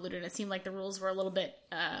convoluted. It seemed like the rules were a little bit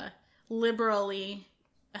liberally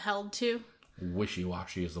held to.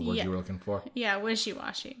 Wishy-washy is the word you were looking for. Yeah,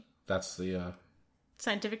 wishy-washy. That's the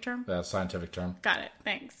scientific term? Scientific term. Got it.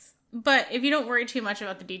 Thanks. But if you don't worry too much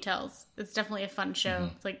about the details, it's definitely a fun show.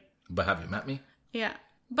 It's like, but have you met me? Yeah.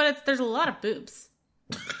 But there's a lot of boobs.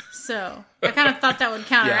 So I kind of thought that would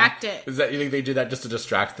counteract it. Is that, you think they did that just to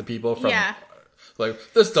distract the people from... Yeah. Like,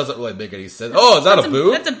 this doesn't really make any sense. Oh, is that a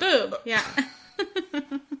boob? That's a boob. Yeah.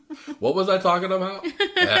 What was I talking about?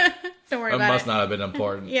 Yeah. Don't worry about it. It must not have been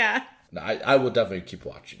important. Yeah. No, I will definitely keep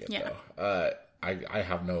watching it, Yeah. though. I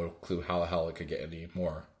have no clue how the hell it could get any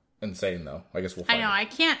more insane, though. I guess we'll find out. I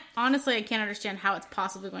can't understand how it's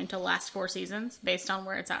possibly going to last 4 seasons based on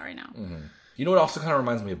where it's at right now. Mm-hmm. You know what also kind of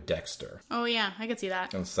reminds me of Dexter? Oh, yeah. I could see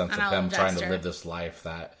that. In the sense of him trying to live this life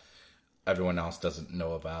that everyone else doesn't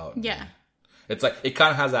know about. Yeah. It's like, it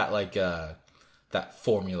kind of has that, like, that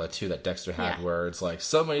formula, too, that Dexter had, where it's like,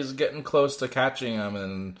 somebody's getting close to catching him,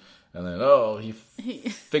 and then, he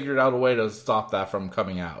figured out a way to stop that from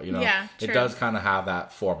coming out, you know? Yeah, true. It does kind of have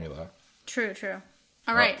that formula. True.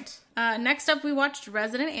 All right. Next up, we watched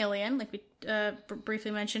Resident Alien, like we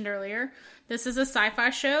briefly mentioned earlier. This is a sci-fi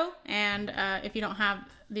show, and if you don't have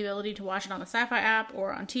the ability to watch it on the Sci-Fi app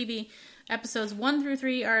or on TV, episodes 1 through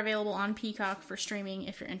 3 are available on Peacock for streaming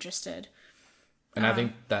if you're interested. And I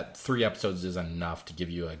think that 3 episodes is enough to give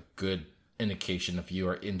you a good indication if you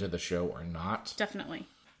are into the show or not. Definitely.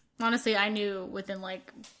 Honestly, I knew within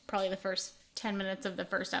like probably the first 10 minutes of the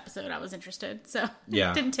first episode I was interested, so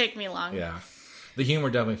it didn't take me long. Yeah. The humor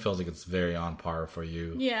definitely feels like it's very on par for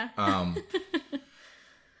you. Yeah.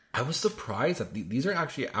 I was surprised that these are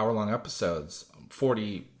actually hour-long episodes,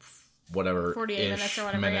 48 minutes or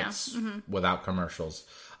whatever, without commercials.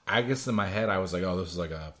 I guess in my head, I was like, oh, this is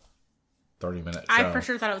like a 30-minute show. I for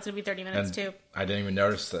sure thought it was going to be 30 minutes, too. I didn't even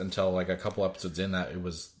notice until like a couple episodes in that it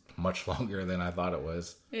was much longer than I thought it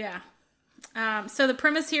was. Yeah. So the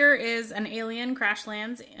premise here is an alien crash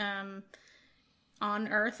lands on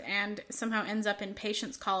Earth and somehow ends up in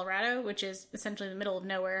Patience, Colorado, which is essentially the middle of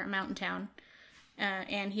nowhere, a mountain town.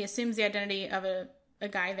 And he assumes the identity of a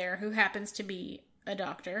guy there who happens to be a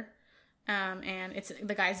doctor. And it's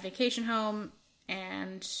the guy's vacation home,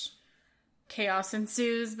 and chaos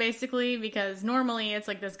ensues, basically, because normally it's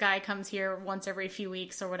like this guy comes here once every few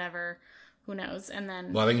weeks or whatever. Who knows? And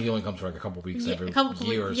then... Well, I think he only comes for like a couple weeks every year or something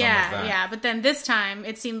like that. Yeah, but then this time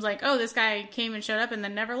it seems like, oh, this guy came and showed up and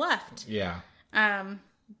then never left. Yeah. And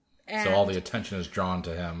so all the attention is drawn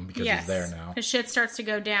to him because he's there now. His shit starts to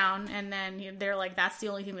go down, and then they're like, that's the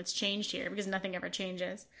only thing that's changed here, because nothing ever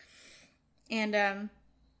changes. And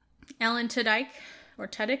Ellen Tudyk, or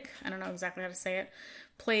Tudyk, I don't know exactly how to say it,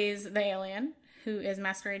 plays the alien, who is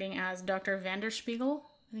masquerading as Dr. Vanderspiegel.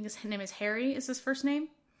 I think his name is Harry, is his first name?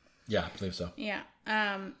 Yeah, I believe so. Yeah.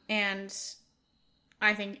 And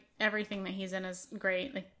I think everything that he's in is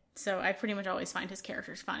great. Like, so I pretty much always find his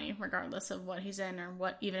characters funny, regardless of what he's in, or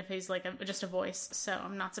what, even if he's like just a voice. So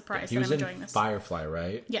I'm not surprised that I'm enjoying this. He was in Firefly,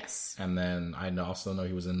 right? Yes. And then I also know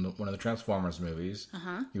he was in one of the Transformers movies.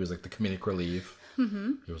 Uh-huh. He was like the comedic relief.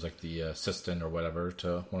 Mm-hmm. He was like the assistant or whatever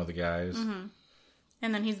to one of the guys. Mm-hmm.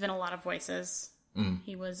 And then he's been a lot of voices. Mm.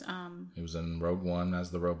 He was in Rogue One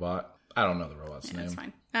as the robot. I don't know the robot's name. That's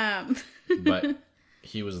fine. But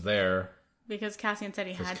he was there because Cassian said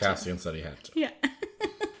he had to. Cassian said he had to. Yeah.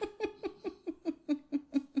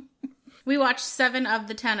 We watched 7 of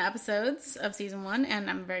the 10 episodes of season 1, and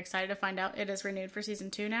I'm very excited to find out it is renewed for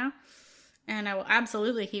season 2 now. And I will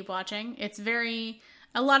absolutely keep watching.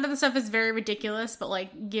 A lot of the stuff is very ridiculous, but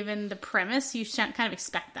like given the premise, you kind of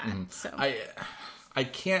expect that. Mm. So I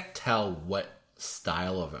can't tell what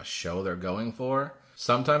style of a show they're going for.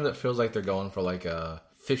 Sometimes it feels like they're going for like a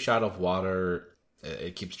fish out of water.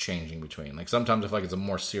 It keeps changing between. Like sometimes I feel like it's a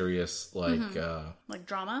more serious, like like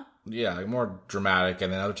drama. Yeah, like more dramatic,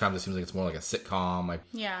 and then other times it seems like it's more like a sitcom. Like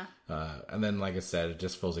yeah. And then like I said, it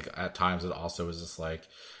just feels like at times it also is just like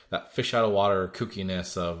that fish out of water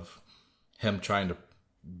kookiness of him trying to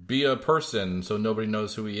be a person so nobody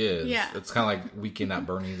knows who he is. Yeah. It's kind of like Weekend at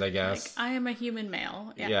Bernie's, I guess. Like, I am a human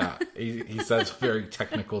male. Yeah. He says very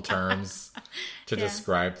technical terms to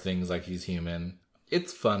describe things like he's human.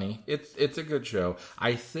 It's funny. It's a good show.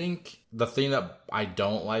 I think the thing that I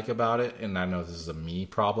don't like about it, and I know this is a me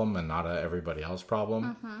problem and not a everybody else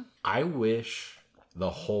problem, I wish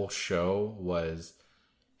the whole show was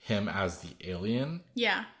him as the alien.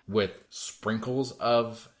 Yeah. With sprinkles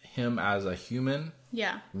of him as a human.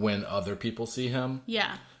 Yeah. When other people see him.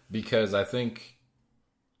 Yeah. Because I think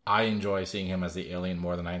I enjoy seeing him as the alien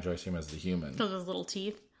more than I enjoy seeing him as the human. Because of his little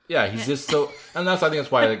teeth. Yeah, he's just so, and I think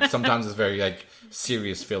that's why like sometimes it's very like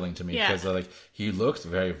serious feeling to me because like he looks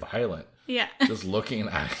very violent. Yeah, just looking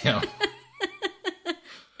at him.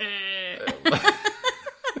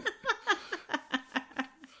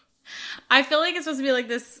 I feel like it's supposed to be like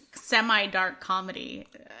this semi-dark comedy.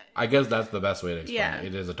 I guess that's the best way to explain it.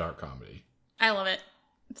 It is a dark comedy. I love it.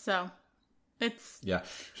 So it's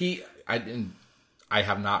I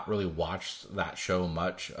have not really watched that show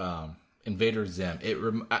much. Invader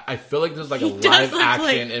Zim. I feel like there's like a live action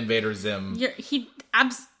like Invader Zim.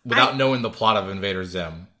 Without knowing the plot of Invader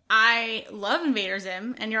Zim. I love Invader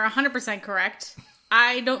Zim, and you're 100% correct.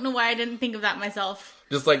 I don't know why I didn't think of that myself.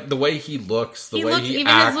 Just like the way he looks, the way he even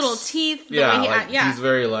acts. His little teeth. The way he acts. He's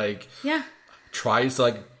very like tries to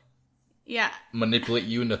like manipulate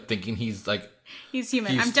you into thinking he's like he's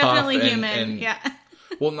human. I'm definitely human.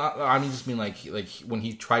 Well, not. I mean, just mean like when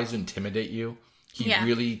he tries to intimidate you. He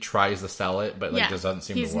really tries to sell it, but just doesn't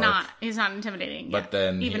seem to work. He's not intimidating. But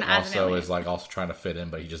then even he also is also trying to fit in,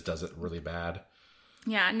 but he just does it really bad.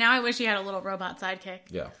 Yeah, now I wish he had a little robot sidekick.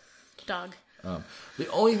 Yeah. Dog. The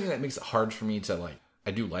only thing that makes it hard for me to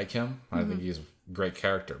I do like him. I think he's a great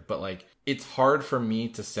character, but it's hard for me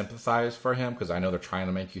to sympathize for him because I know they're trying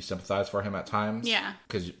to make you sympathize for him at times. Yeah.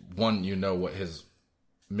 Because one, you know what his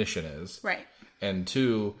mission is. Right. And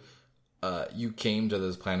two, you came to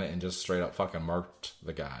this planet and just straight up fucking murked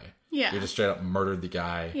the guy. Yeah. You just straight up murdered the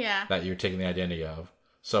guy that you're taking the identity of.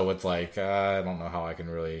 So it's I don't know how I can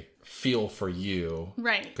really feel for you.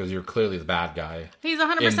 Right. Because you're clearly the bad guy. He's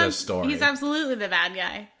 100%. In this story. He's absolutely the bad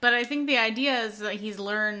guy. But I think the idea is that he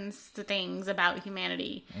learns the things about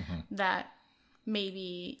humanity that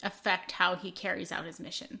maybe affect how he carries out his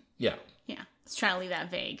mission. Yeah. Yeah. Let's try to leave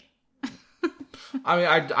that vague. I mean,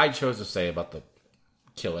 I chose to say about the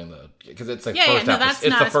killing because it's first that's it's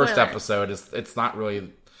not the a first spoiler. episode. It's not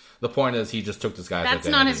really. The point is he just took this guy's That's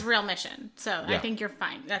identity. not his real mission. So I think you're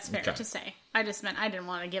fine. That's fair to say. I just meant I didn't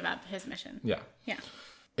want to give up his mission. Yeah. Yeah.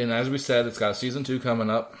 And as we said, it's got a season 2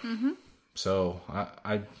 coming up. Mm-hmm. So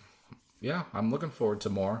I'm looking forward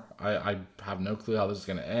to more. I have no clue how this is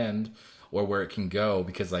going to end or where it can go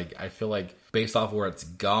because I feel like based off where it's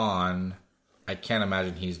gone, I can't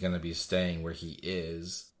imagine he's going to be staying where he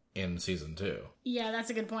is in season 2. Yeah,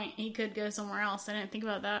 that's a good point. He could go somewhere else. I didn't think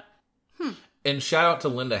about that. And shout out to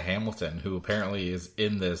Linda Hamilton, who apparently is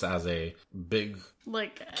in this as a big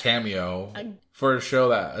cameo for a show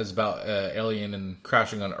that is about alien and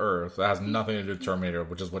crashing on Earth that has nothing to do with Terminator,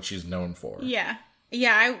 which is what she's known for. Yeah.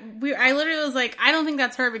 Yeah, I literally was like, I don't think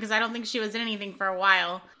that's her because I don't think she was in anything for a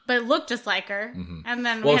while. But it looked just like her. Mm-hmm. And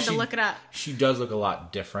then we had to look it up. She does look a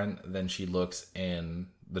lot different than she looks in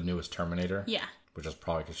the newest Terminator. Yeah. Which is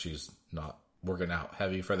probably because she's not working out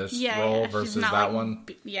heavy for this role versus that one.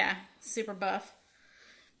 Yeah, super buff.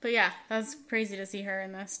 But yeah, that's crazy to see her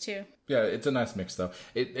in this too. Yeah, it's a nice mix though.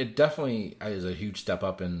 It definitely is a huge step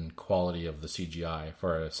up in quality of the CGI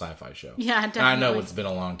for a sci-fi show. Yeah, definitely. And I know it's been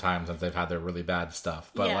a long time since they've had their really bad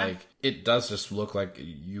stuff, but it does just look like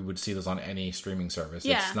you would see this on any streaming service.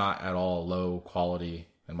 Yeah. It's not at all low quality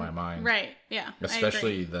in my mind. Right, yeah.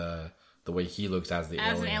 Especially the way he looks as the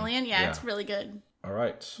alien. As an alien, yeah, it's really good. All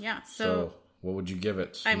right. Yeah, so what would you give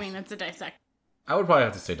it? I mean, it's a dissect. I would probably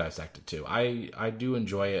have to say dissected too. I do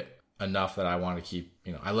enjoy it enough that I want to keep,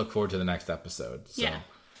 I look forward to the next episode. So, yeah.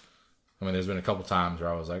 I mean, there's been a couple times where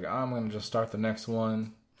I was like, I'm going to just start the next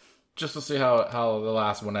one just to see how the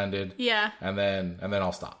last one ended. Yeah. And then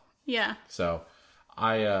I'll stop. Yeah. So,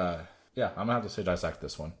 I'm going to have to say dissect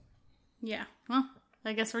this one. Yeah. Well,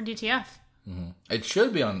 I guess we're DTF. Mm-hmm. It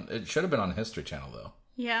should have been on History Channel though.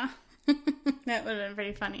 Yeah. That would have been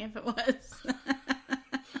pretty funny if it was.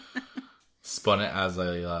 Spun it as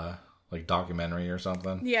a documentary or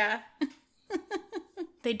something. Yeah.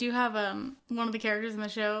 They do have one of the characters in the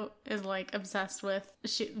show is obsessed with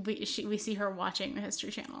we see her watching the History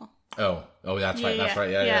Channel. Oh, that's right. That's right.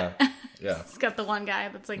 Yeah. It's got the one guy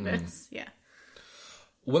that's like this. Yeah.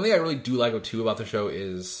 One thing I really do like too about the show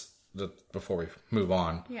is before we move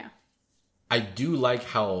on. Yeah. I do like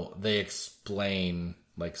how they explain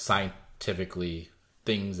scientifically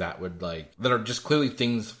things that would that are just clearly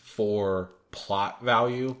things for plot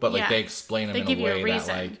value, but they explain them in a way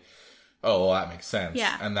that oh, well, that makes sense.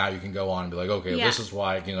 Yeah. And now you can go on and be like, okay, this is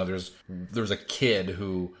why there's a kid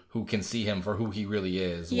who can see him for who he really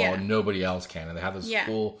is while nobody else can, and they have this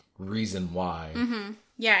cool reason why. Mm-hmm.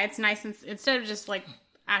 Yeah, it's nice instead of just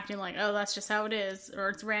acting like, oh, that's just how it is or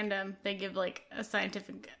it's random. They give a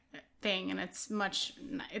scientific thing, and it's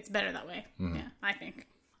better that way. Mm-hmm. Yeah, I think.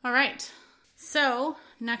 All right. So,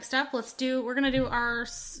 next up, we're going to do our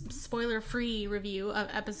spoiler-free review of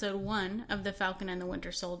episode 1 of The Falcon and the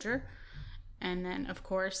Winter Soldier. And then, of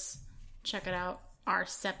course, check it out, our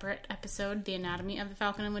separate episode, The Anatomy of the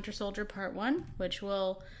Falcon and Winter Soldier, Part 1, which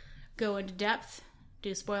will go into depth,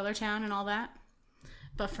 do Spoiler Town and all that.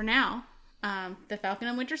 But for now, The Falcon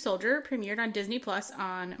and Winter Soldier premiered on Disney Plus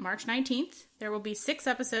on March 19th. There will be 6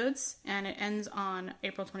 episodes, and it ends on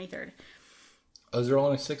April 23rd. Is there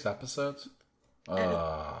only 6 episodes?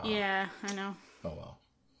 Yeah, I know. Oh, well.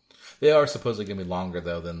 They are supposedly going to be longer,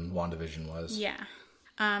 though, than WandaVision was. Yeah.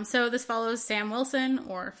 So this follows Sam Wilson,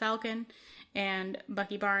 or Falcon, and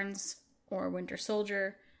Bucky Barnes, or Winter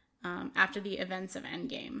Soldier, after the events of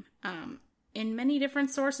Endgame. In many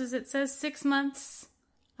different sources, it says 6 months.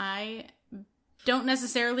 I don't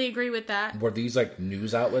necessarily agree with that. Were these,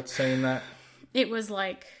 news outlets saying that? It was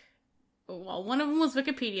well, one of them was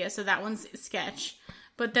Wikipedia, so that one's sketch.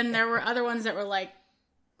 But then there were other ones that were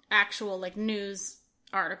actual news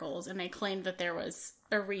articles, and they claimed that there was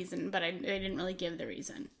a reason, but they didn't really give the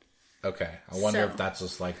reason. Okay. I wonder if that's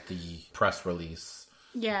just like the press release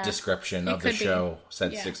description of the show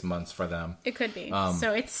said 6 months for them. It could be.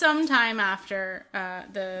 So it's sometime after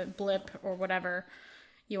the blip or whatever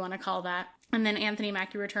you want to call that. And then Anthony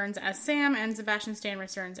Mackie returns as Sam and Sebastian Stan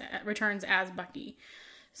returns as Bucky.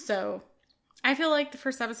 So I feel like the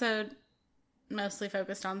first episode mostly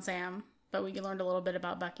focused on Sam, but we learned a little bit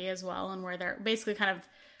about Bucky as well, and where they're basically kind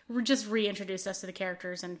of just reintroduced us to the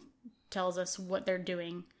characters and tells us what they're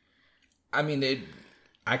doing. I mean,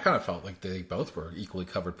 I kind of felt like they both were equally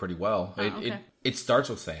covered pretty well. Okay. It starts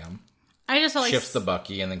with Sam. I just felt shifts to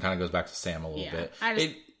Bucky and then kind of goes back to Sam a little bit.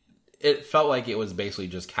 It felt like it was basically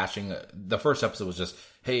just catching. The first episode was just,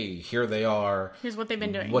 hey, here they are. Here's what they've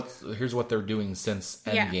been doing. Here's what they're doing since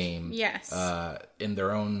Endgame. Yes. In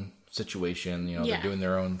their own situation, they're doing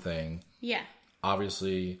their own thing. Yeah.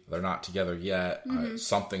 Obviously, they're not together yet.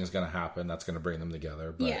 Something's going to happen that's going to bring them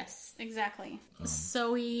together. But, yes, exactly.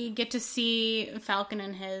 So we get to see Falcon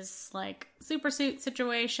in his super suit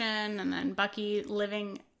situation, and then Bucky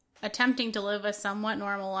attempting to live a somewhat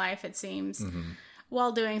normal life, it seems,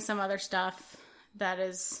 while doing some other stuff that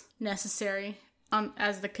is necessary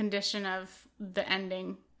as the condition of the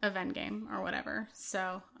ending of Endgame or whatever.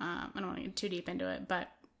 So I don't want to get too deep into it, but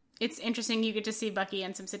it's interesting. You get to see Bucky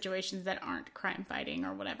in some situations that aren't crime fighting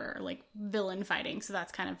or whatever, like villain fighting. So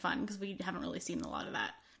that's kind of fun because we haven't really seen a lot of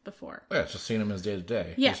that before. Yeah, it's just seeing him as day to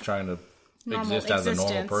day. Yeah. He's trying to exist as a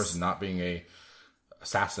normal person, not being a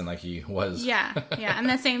assassin like he was. Yeah. And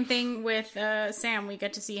the same thing with Sam. We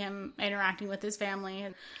get to see him interacting with his family.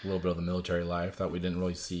 A little bit of the military life that we didn't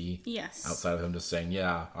really see. Yes. Outside of him just saying,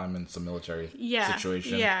 yeah, I'm in some military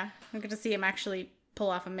situation. Yeah. We get to see him actually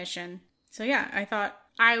pull off a mission. So yeah, I thought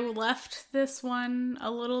I left this one a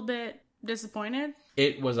little bit disappointed.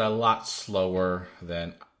 It was a lot slower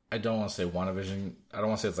than, I don't want to say WandaVision. I don't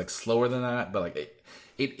want to say it's like slower than that, but like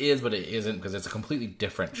it is, but it isn't, because it's a completely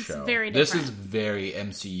different show. It's very different. This is very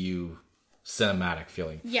MCU cinematic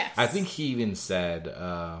feeling. Yes. I think he even said,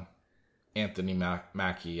 Anthony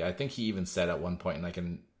Mackie, I think he even said at one point in like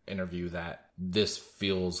an interview that this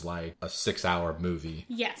feels like a 6-hour movie.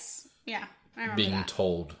 Yes. Yeah. I remember being that.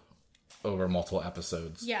 told over multiple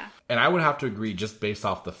episodes. Yeah. And I would have to agree, just based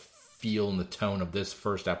off the feel and the tone of this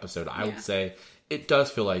first episode, I would say it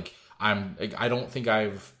does feel like I don't think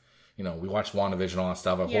I've, we watched WandaVision and all that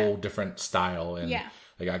stuff, a whole different style. And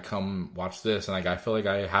like I come watch this and like I feel like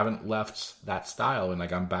I haven't left that style, and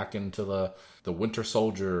like I'm back into the Winter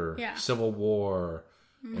Soldier, Civil War,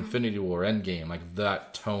 Infinity War, Endgame, like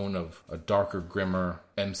that tone of a darker, grimmer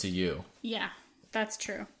MCU. Yeah, that's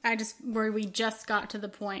true. Where we just got to the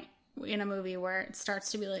point in a movie where it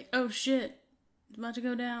starts to be like, oh shit, it's about to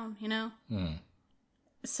go down,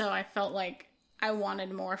 So I felt like I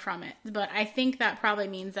wanted more from it. But I think that probably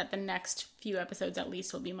means that the next few episodes at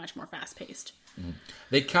least will be much more fast-paced.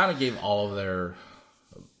 They kind of gave all of their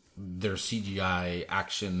CGI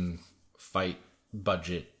action fight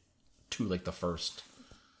budget to like the first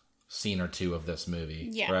scene or two of this movie,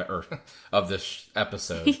 right? Or of this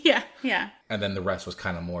episode. Yeah. And then the rest was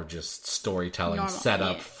kind of more just storytelling,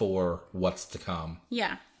 setup for what's to come.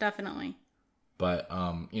 Yeah, definitely. But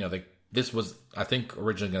this was, I think,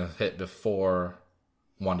 originally going to hit before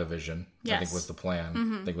WandaVision. Yes. I think was the plan.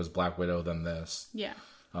 I think it was Black Widow, then this. Yeah.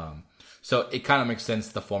 So it kind of makes sense,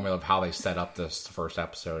 the formula of how they set up this first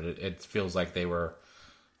episode. It feels like they were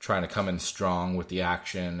trying to come in strong with the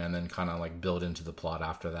action and then kind of like build into the plot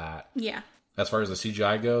after that. Yeah. As far as the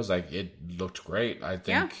CGI goes, like it looked great. I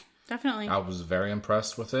think definitely. I was very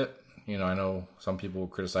impressed with it. I know some people were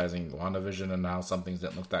criticizing WandaVision and how some things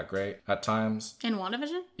didn't look that great at times. In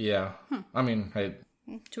WandaVision? Yeah. I mean,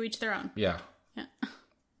 to each their own. Yeah.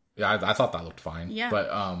 Yeah, I thought that looked fine. Yeah.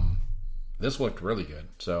 But this looked really good.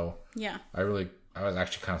 So yeah, I was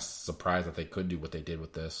actually kind of surprised that they could do what they did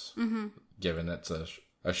with this, given it's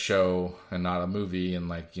a show and not a movie,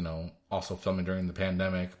 and also filming during the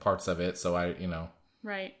pandemic, parts of it. So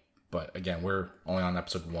right. But again, we're only on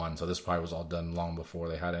episode 1, so this probably was all done long before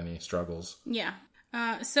they had any struggles. Yeah.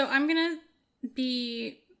 So I'm gonna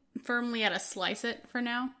be firmly at a slice it for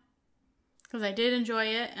now, because I did enjoy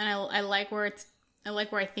it, and I like where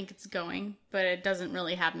I think it's going, but it doesn't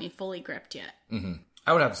really have me fully gripped yet.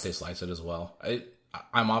 I would have to say slice it as well.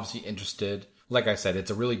 I'm obviously interested. Like I said,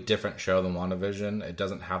 it's a really different show than WandaVision. It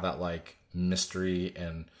doesn't have that mystery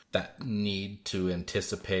and that need to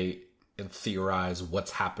anticipate and theorize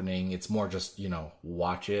what's happening. It's more just,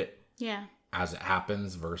 watch it as it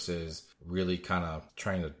happens versus really kind of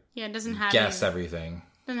trying to it doesn't have guess everything.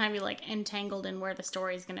 Doesn't have you entangled in where the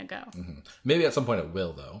story's gonna go. Maybe at some point it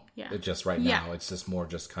will, though. Yeah. It just right now it's just more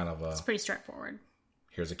just kind of it's pretty straightforward.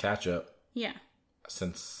 here's a catch up. Yeah.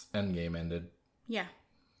 Since Endgame ended. Yeah.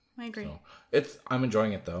 I agree. So I'm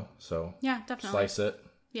enjoying it though. So yeah, definitely slice it.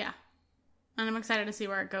 Yeah, and I'm excited to see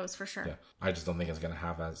where it goes for sure. Yeah, I just don't think it's going to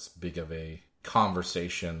have as big of a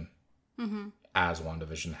conversation as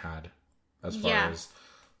WandaVision had, as far as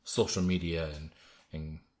social media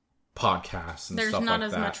and podcasts and There's stuff like that. There's not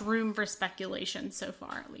as much room for speculation so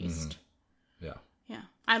far, at least. Yeah. Yeah,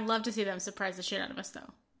 I'd love to see them surprise the shit out of us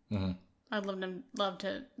though. I'd love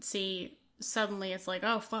to see. Suddenly it's like,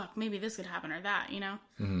 oh fuck, maybe this could happen or that, you know?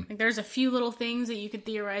 Like there's a few little things that you could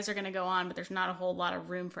theorize are going to go on, but there's not a whole lot of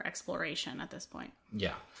room for exploration at this point.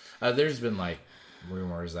 Yeah. There's been like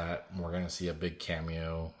rumors that we're going to see a big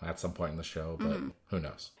cameo at some point in the show, but who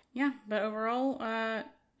knows? Yeah, but overall,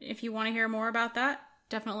 if you want to hear more about that,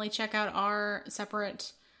 definitely check out our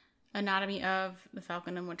separate Anatomy of the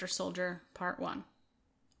Falcon and Winter Soldier Part 1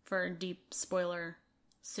 for a deep spoiler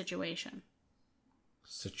situation.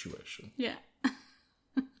 Yeah.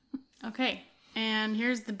 Okay, and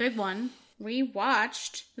here's the big one. We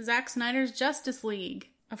watched Zack Snyder's Justice League,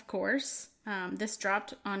 of course. This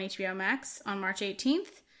dropped on HBO Max on March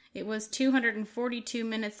 18th. It was 242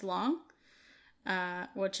 minutes long,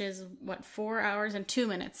 which is, 4 hours and 2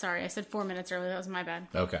 minutes. Sorry, I said 4 minutes earlier. That was my bad.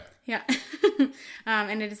 Okay. Yeah.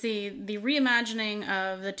 And it is the reimagining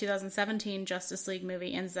of the 2017 Justice League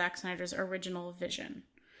movie in Zack Snyder's original vision.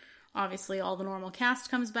 Obviously, all the normal cast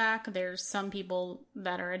comes back. There's some people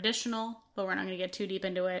that are additional, but we're not going to get too deep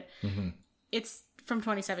into it. It's from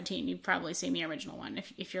 2017. You've probably seen the original one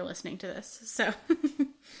if you're listening to this. So,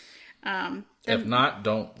 if not,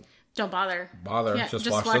 don't bother. Yeah, just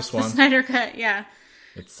watch this one. The Snyder Cut. Yeah,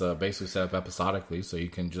 it's basically set up episodically, so you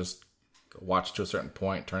can just watch to a certain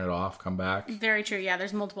point, turn it off, come back. Very true. Yeah,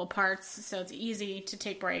 there's multiple parts, so it's easy to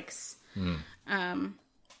take breaks.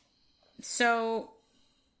 So.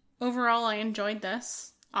 Overall, I enjoyed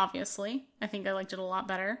this, obviously. I think I liked it a lot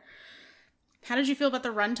better. How did you feel about the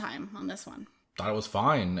runtime on this one? Thought it was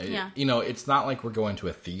fine. Yeah. It's not like we're going to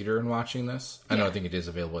a theater and watching this. I know I think it is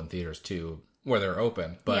available in theaters too, where they're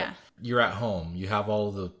open. But you're at home. You have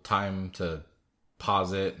all the time to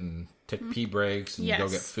pause it and take pee breaks and go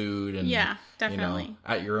get food. And, definitely.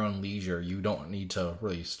 At your own leisure. You don't need to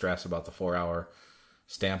really stress about the 4-hour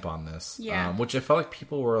stamp on this. Yeah. Which I felt like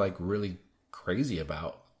people were like really crazy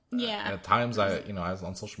about. Yeah. At times, I was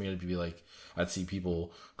on social media, I'd see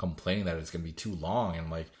people complaining that it's going to be too long,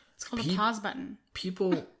 and like it's called a pause button.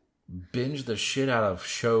 People binge the shit out of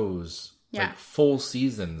shows, like full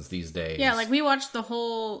seasons these days. Yeah, like we watched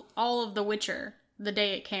all of The Witcher the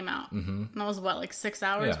day it came out. And that was like 6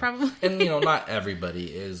 hours probably. And not everybody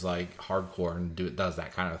is like hardcore and does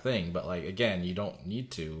that kind of thing, but like again, you don't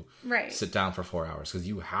need to sit down for 4 hours because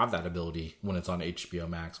you have that ability when it's on HBO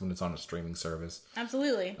Max, when it's on a streaming service.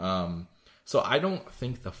 Absolutely. So I don't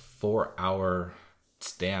think the 4-hour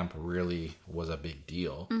stamp really was a big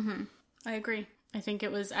deal. I agree. I think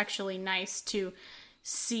it was actually nice to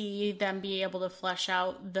see them be able to flesh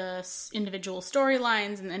out the individual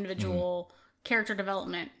storylines and the individual character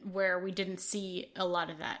development where we didn't see a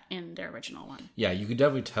lot of that in the original one. Yeah, you could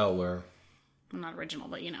definitely tell where... Well, not original,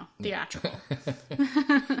 but theatrical.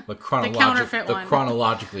 The counterfeit one. The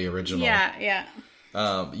chronologically original. Yeah.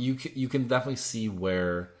 You can definitely see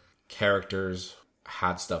where characters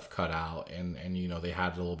had stuff cut out and they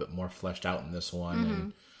had it a little bit more fleshed out in this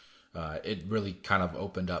one. And it really kind of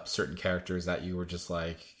opened up certain characters that you were just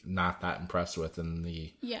like not that impressed with in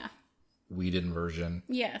the Whedon version.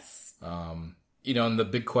 Yes. And the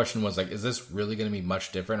big question was like, is this really going to be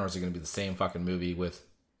much different, or is it going to be the same fucking movie with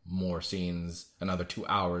more scenes, another 2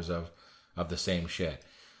 hours of the same shit?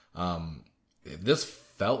 This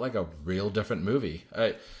felt like a real different movie.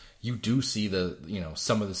 You do see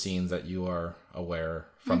some of the scenes that you are aware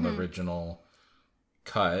from the original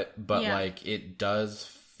cut, but like it does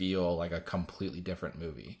feel like a completely different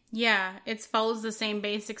movie. Yeah, it follows the same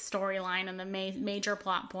basic storyline and the major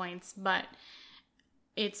plot points, but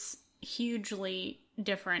it's hugely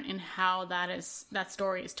different in how that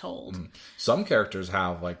story is told. Some characters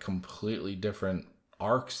have like completely different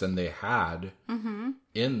arcs than they had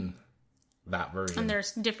in that version. And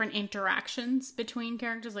there's different interactions between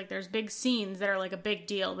characters. Like there's big scenes that are like a big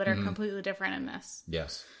deal that are completely different in this.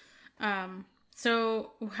 Yes.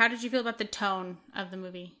 So how did you feel about the tone of the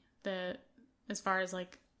movie? As far as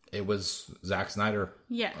like... It was Zack Snyder.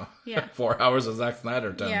 Yeah. 4 hours of Zack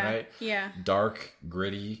Snyder tone, right? Yeah. Dark,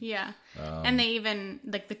 gritty. Yeah. And they even,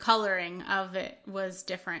 like the coloring of it was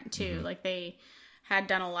different too. Like they had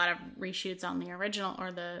done a lot of reshoots on the original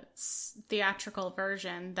or the theatrical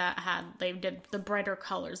version they did the brighter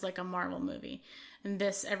colors like a Marvel movie. and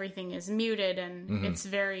this everything is muted, and it's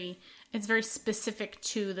very specific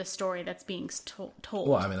to the story that's being told.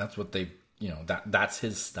 Well, I mean, that's what they, that's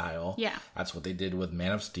his style. Yeah. That's what they did with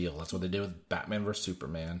Man of Steel. That's what they did with Batman vs.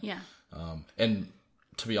 Superman. Yeah. And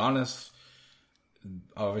to be honest,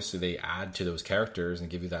 obviously they add to those characters and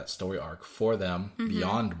give you that story arc for them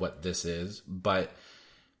beyond what this is, but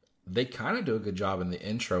they kind of do a good job in the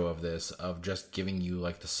intro of this of just giving you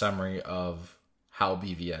like the summary of how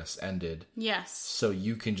BVS ended. Yes. So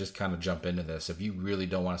you can just kind of jump into this if you really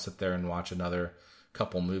don't want to sit there and watch another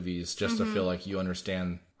couple movies just to feel like you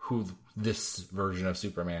understand who this version of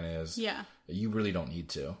Superman is. Yeah. You really don't need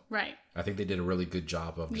to. Right. I think they did a really good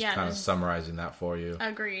job of just kind of summarizing that for you.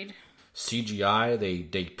 Agreed. CGI,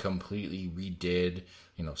 they completely redid.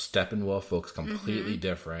 Steppenwolf looks completely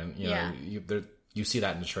different. You see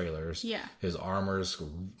that in the trailers. Yeah. His armor's,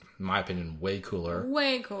 in my opinion, way cooler.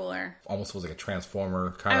 Way cooler. Almost was like a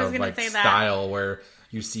Transformer kind of like style where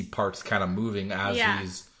you see parts kind of moving as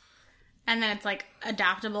he's... And then it's like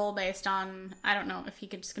adaptable based on, I don't know if he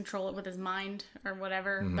could just control it with his mind or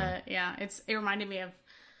whatever. But yeah, it reminded me of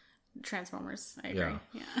Transformers. I agree.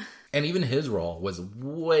 Yeah. And even his role was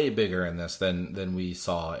way bigger in this than we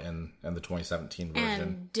saw in the 2017 version.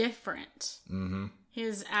 And different. Mm-hmm.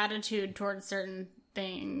 His attitude towards certain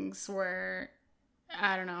things were,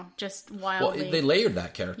 I don't know, just wildly... Well, they layered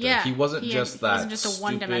that character. Yeah, he wasn't just that wasn't just a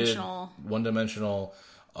one-dimensional,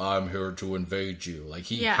 I'm here to invade you. Like,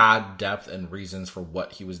 he had depth and reasons for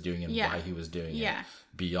what he was doing and why he was doing it.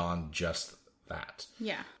 Beyond just that.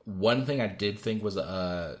 Yeah. One thing I did think was,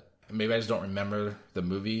 maybe I just don't remember the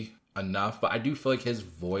movie enough, but I do feel like his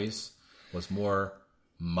voice was more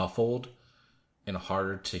muffled and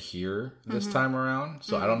harder to hear this time around.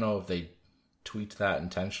 So I don't know if they tweaked that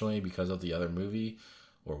intentionally because of the other movie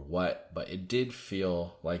or what, but it did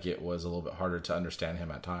feel like it was a little bit harder to understand him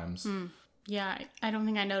at times. Yeah, I don't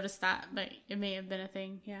think I noticed that, but it may have been a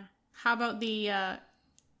thing. Yeah. How about the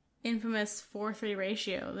infamous 4:3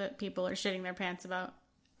 ratio that people are shitting their pants about?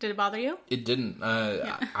 Did it bother you? It didn't.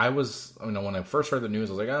 I was, when I first heard the news,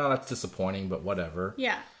 I was like, oh, that's disappointing, but whatever.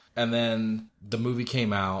 Yeah. And then the movie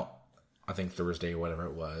came out, I think Thursday or whatever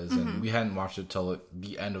it was, and we hadn't watched it till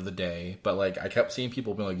the end of the day. But like, I kept seeing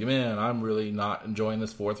people being like, "Man, I'm really not enjoying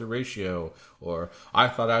this 4:3 ratio," or "I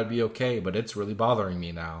thought I'd be okay, but it's really bothering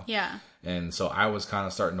me now." Yeah. And so I was kind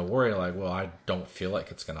of starting to worry, like, well, I don't feel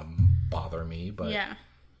like it's gonna bother me, but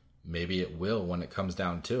maybe it will when it comes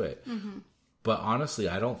down to it. But honestly,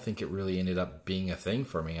 I don't think it really ended up being a thing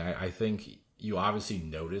for me. I think you obviously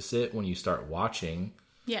notice it when you start watching.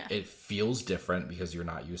 Yeah. It feels different because you're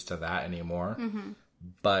not used to that anymore.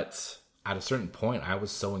 But at a certain point, I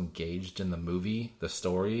was so engaged in the movie, the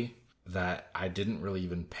story, that I didn't really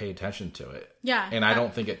even pay attention to it. Yeah. And I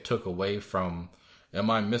don't think it took away from,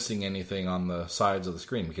 am I missing anything on the sides of the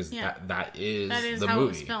screen? Because that is the how movie.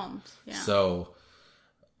 It was filmed. Yeah. So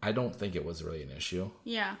I don't think it was really an issue.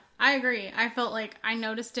 Yeah. I agree. I felt like I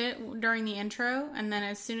noticed it during the intro, and then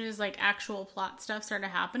as soon as like actual plot stuff started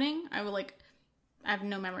happening, I have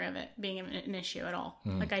no memory of it being an issue at all.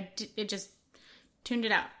 Like it just tuned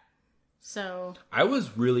it out. So I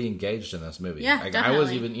was really engaged in this movie. Yeah, like, definitely. I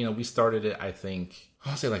was even, we started it, I think,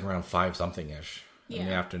 I'll say like around 5 something ish in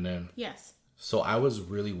the afternoon. Yes. So I was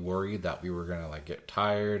really worried that we were gonna like get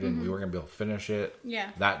tired and we weren't gonna be able to finish it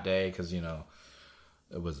that day because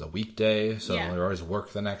it was a weekday, so there was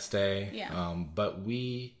work the next day. Yeah. But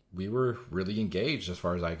we were really engaged as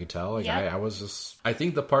far as I could tell. Like I was just, I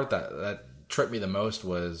think the part that tripped me the most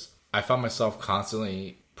was I found myself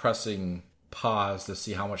constantly pressing pause to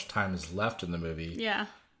see how much time is left in the movie. Yeah.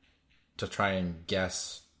 To try and to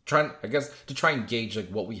try and gauge like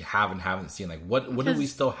what we have and haven't seen. Like what do we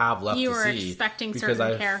still have left to see? You were expecting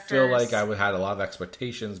certain characters. Because I feel like I had a lot of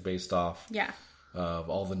expectations based off Yeah. of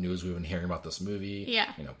all the news we've been hearing about this movie.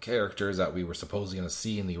 Yeah. Characters that we were supposedly going to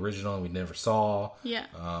see in the original and we never saw. Yeah.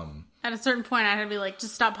 At a certain point, I had to be like,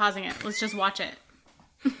 just stop pausing it. Let's just watch it.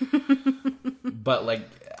 But like,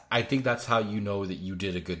 I think that's how you know that you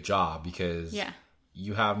did a good job because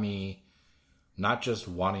you have me not just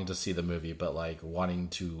wanting to see the movie, but like wanting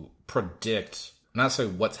to predict, not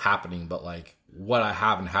necessarily what's happening, but like what I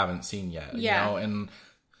have and haven't seen yet. Yeah. And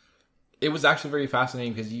it was actually very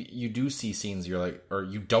fascinating because you do see scenes, you're like, or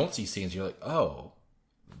you don't see scenes, you're like, oh,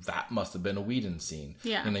 that must have been a Whedon scene.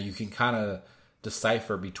 Yeah. You can kind of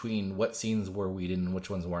decipher between what scenes were Whedon and which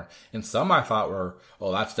ones weren't. And some I thought were,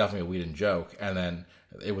 oh, that's definitely a Whedon joke. And then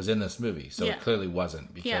it was in this movie. So it clearly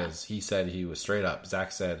wasn't because he said he was straight up.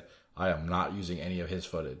 Zach said, I am not using any of his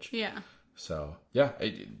footage. Yeah. So,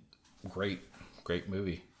 great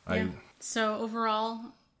movie. Yeah. So overall,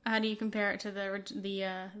 how do you compare it to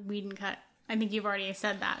the Whedon cut? I think you've already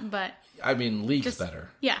said that, but I mean, League's better.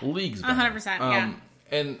 Yeah. League's better. 100%, yeah.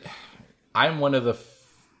 And I'm one of the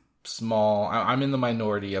I'm in the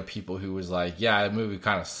minority of people who was like, yeah, the movie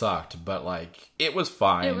kind of sucked, but like, it was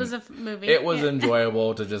fine. It was a movie. It was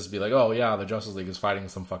enjoyable to just be like, oh yeah, the Justice League is fighting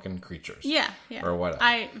some fucking creatures. Yeah. Or whatever.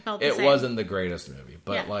 I felt the same. It wasn't the greatest movie,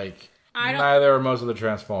 but like, neither are most of the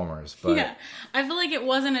Transformers. But yeah, I feel like it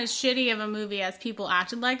wasn't as shitty of a movie as people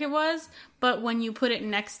acted like it was. But when you put it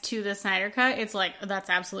next to the Snyder Cut, it's like,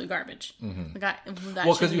 that's absolute garbage. Mm-hmm.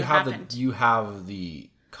 Well, because you have the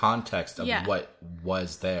context of what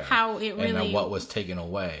was there, how it really, and then what was taken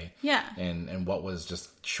away, and what was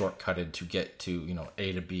just shortcutted to get to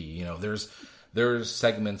A to B. There's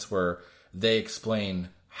segments where they explain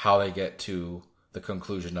how they get to the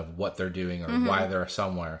conclusion of what they're doing or why they're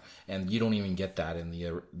somewhere, and you don't even get that in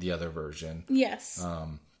the other version. Yes.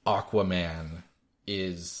 Aquaman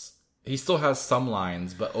he still has some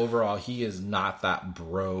lines, but overall he is not that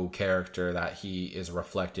bro character that he is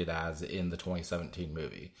reflected as in the 2017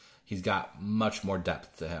 movie. He's got much more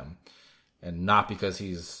depth to him, and not because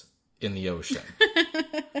he's in the ocean.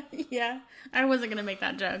 Yeah, I wasn't gonna make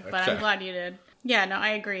that joke, but I'm glad you did. Yeah, no, I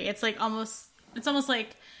agree. It's almost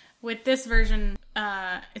like with this version,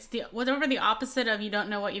 it's whatever the opposite of you don't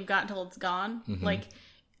know what you've got until it's gone. Mm-hmm. Like,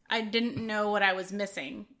 I didn't know what I was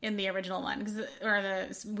missing in the original one, or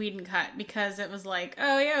the Whedon cut, because it was like,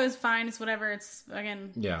 oh yeah, it was fine, it's whatever, it's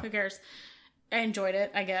again, who cares? I enjoyed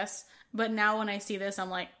it, I guess. But now when I see this, I'm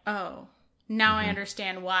like, oh, now I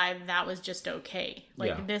understand why that was just okay.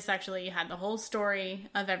 Like, this actually had the whole story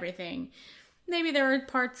of everything. Maybe there were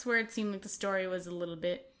parts where it seemed like the story was a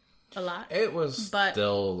lot. It was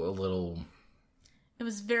still a little... It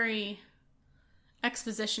was very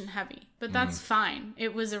exposition heavy, but that's fine.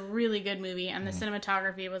 It was a really good movie, and the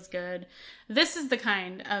cinematography was good. This is the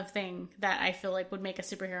kind of thing that I feel like would make a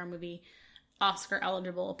superhero movie Oscar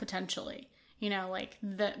eligible potentially.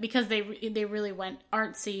 Because they really went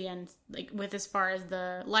artsy and like with as far as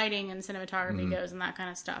the lighting and cinematography goes and that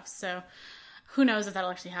kind of stuff. So who knows if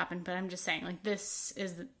that'll actually happen? But I'm just saying, like, this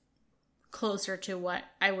is closer to what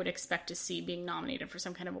I would expect to see being nominated for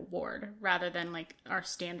some kind of award rather than like our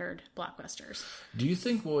standard blockbusters. Do you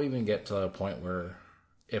think we'll even get to a point where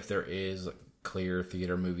if there is clear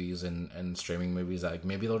theater movies and streaming movies, like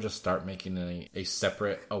maybe they'll just start making a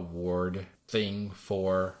separate award thing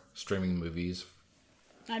for streaming movies?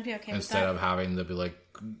 I'd be okay with that. Instead of having to be like,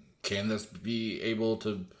 can this be able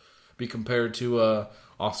to be compared to a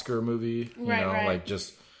Oscar movie? Right. Like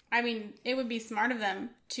just... I mean, it would be smart of them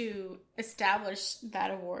to establish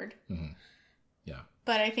that award. Mm-hmm. Yeah.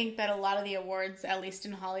 But I think that a lot of the awards, at least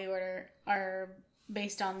in Hollywood, are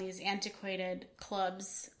based on these antiquated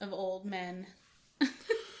clubs of old men.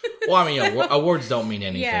 Well, I mean, awards don't mean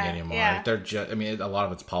anything anymore. Yeah. They're just, I mean, a lot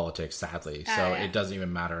of it's politics, sadly. So it doesn't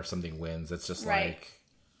even matter if something wins. It's just like,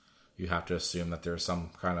 you have to assume that there's some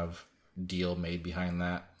kind of deal made behind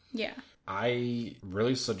that. Yeah. I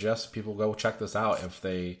really suggest people go check this out if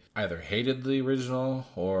they either hated the original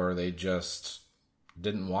or they just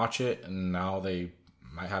didn't watch it and now they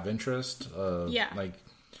might have interest. Like,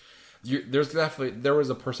 there was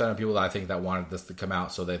a percent of people that I think that wanted this to come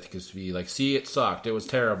out so they could be like, see, it sucked, it was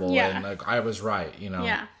terrible, and like I was right,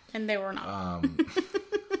 Yeah, and they were not.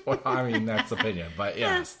 Well, I mean, that's opinion, but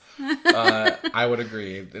yes. I would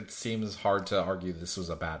agree. It seems hard to argue this was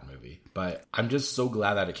a bad movie, but I'm just so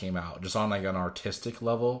glad that it came out, just on like an artistic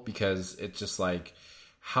level, because it's just like,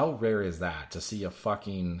 how rare is that to see a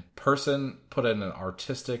fucking person put in an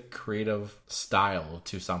artistic, creative style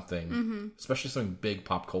to something, especially something big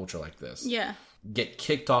pop culture like this. Yeah. Get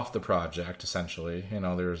kicked off the project, essentially.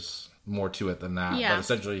 There's more to it than that, but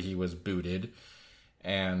essentially he was booted,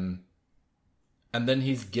 and then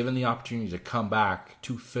he's given the opportunity to come back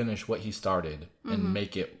to finish what he started and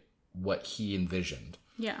make it what he envisioned.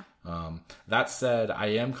 Yeah. That said, I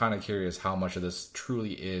am kind of curious how much of this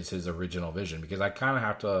truly is his original vision, because I kind of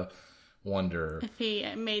have to wonder if he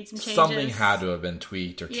made some changes. Something had to have been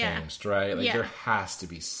tweaked or changed, right? Like there has to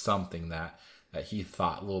be something that he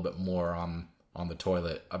thought a little bit more on the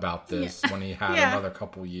toilet about this when he had another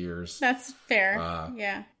couple years. That's fair.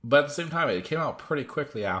 But at the same time, it came out pretty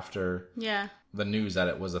quickly after the news that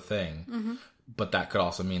it was a thing. Mm-hmm. But that could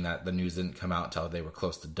also mean that the news didn't come out until they were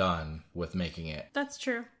close to done with making it. That's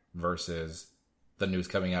true. Versus the news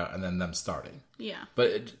coming out and then them starting. Yeah.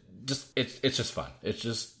 But it's just fun.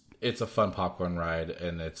 It's a fun popcorn ride,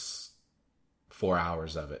 and it's 4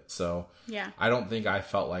 hours of it. So I don't think I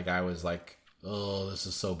felt like I was like, oh, this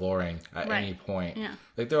is so boring at any point. Yeah.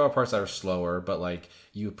 Like there are parts that are slower, but like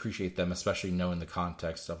you appreciate them, especially knowing the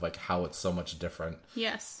context of like how it's so much different.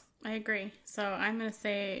 Yes, I agree. So I'm going to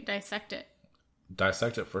say dissect it.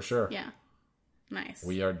 dissect it for sure. Yeah. Nice.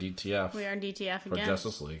 We are DTF. We are DTF again. For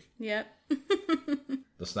Justice League. Yep.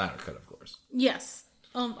 The Snyder Cut, of course. Yes.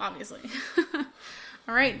 Obviously.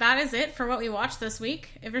 All right. That is it for what we watched this week.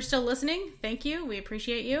 If you're still listening, thank you. We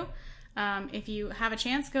appreciate you. If you have a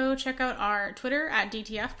chance, go check out our Twitter at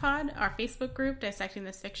DTFpod, our Facebook group, Dissecting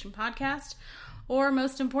This Fiction Podcast, or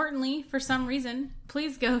most importantly, for some reason,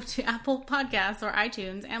 please go to Apple Podcasts or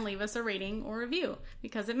iTunes and leave us a rating or review,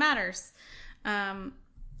 because it matters.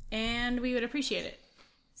 And we would appreciate it.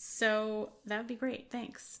 So that would be great.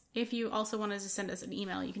 Thanks. If you also wanted to send us an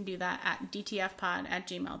email, you can do that at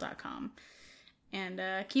dtfpod@gmail.com.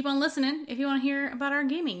 And keep on listening if you want to hear about our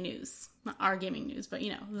gaming news. Not our gaming news, but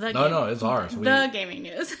the No, it's ours. The gaming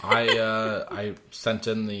news. I sent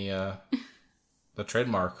in the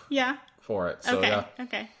trademark for it. So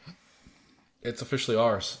Okay. It's officially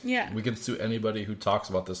ours. Yeah. We can sue anybody who talks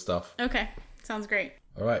about this stuff. Okay. Sounds great.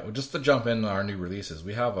 All right. Well, just to jump in our new releases,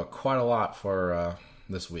 we have quite a lot for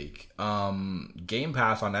this week. Game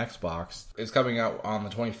Pass on Xbox is coming out on the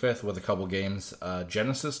 25th with a couple games.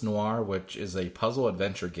 Genesis Noir, which is a puzzle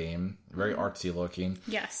adventure game, very artsy looking.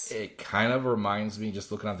 Yes. It kind of reminds me,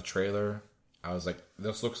 just looking at the trailer, I was like,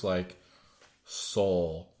 this looks like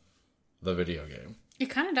Soul, the video game. It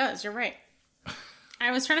kind of does. You're right.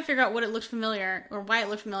 I was trying to figure out what it looked familiar, or why it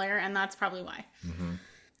looked familiar, and that's probably why. Mm-hmm.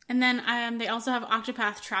 And then they also have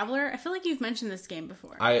Octopath Traveler. I feel like you've mentioned this game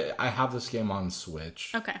before. I have this game on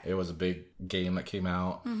Switch. Okay. It was a big game that came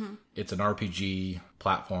out. Mm-hmm. It's an RPG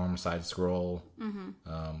platform, side scroll. Mm-hmm.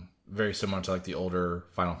 Very similar to like the older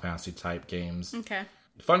Final Fantasy type games. Okay.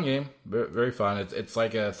 Fun game. Very fun. It's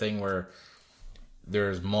like a thing where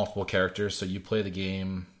there's multiple characters, so you play the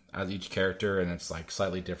game as each character, and it's like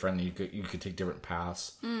slightly different. You could take different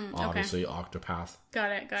paths. Obviously, Octopath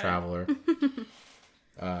Got it. Traveler.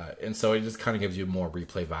 And so it just kind of gives you more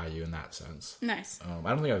replay value in that sense. Nice. I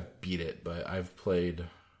don't think I've beat it, but I've played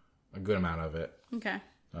a good amount of it. Okay.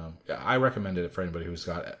 I recommend it for anybody who's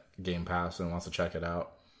got Game Pass and wants to check it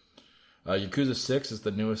out. Yakuza 6 is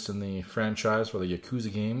the newest in the franchise for the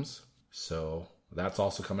Yakuza games. So that's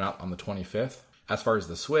also coming out on the 25th. As far as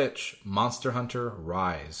the Switch, Monster Hunter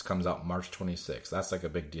Rise comes out March 26th. That's like a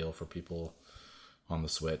big deal for people on the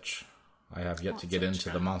Switch. I have yet to get into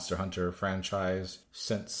the Monster Hunter franchise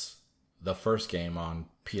since the first game on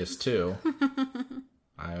PS2.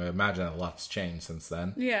 I imagine a lot's changed since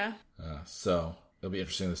then. Yeah. So it'll be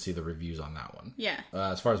interesting to see the reviews on that one. Yeah.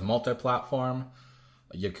 As far as multi-platform,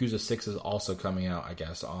 Yakuza 6 is also coming out, is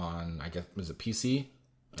it PC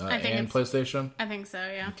and PlayStation? I think so,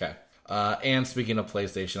 yeah. Okay. And speaking of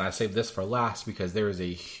PlayStation, I saved this for last because there is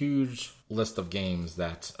a huge list of games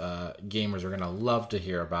that gamers are going to love to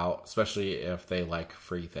hear about, especially if they like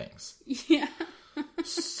free things. Yeah.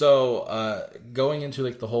 So, going into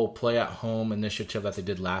like the whole Play at Home initiative that they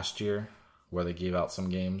did last year, where they gave out some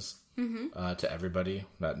games to everybody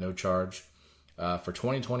at no charge. For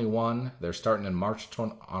 2021, they're starting in March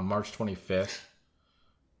 25th.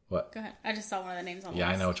 What? Go ahead. I just saw one of the names on the list.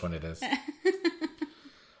 I know which one it is.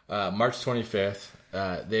 March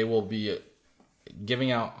 25th, they will be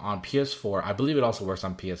giving out on PS4. I believe it also works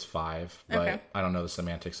on PS5, but I don't know the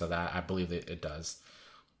semantics of that. I believe it does.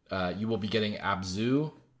 You will be getting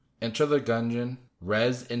Abzu, Enter the Gungeon,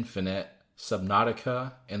 Res Infinite,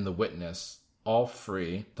 Subnautica, and The Witness, all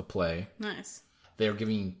free to play. Nice. They are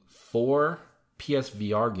giving 4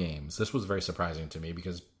 PSVR games. This was very surprising to me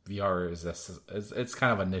because VR it's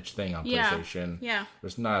kind of a niche thing on PlayStation. Yeah.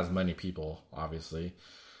 There's not as many people, obviously.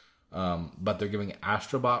 But they're giving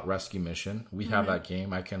Astrobot Rescue Mission. We have that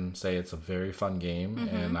game. I can say it's a very fun game,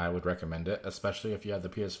 and I would recommend it, especially if you have the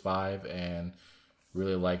PS5 and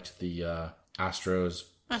really liked the Astro's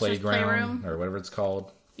Playground or whatever it's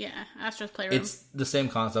called. Yeah, Astro's Playroom. It's the same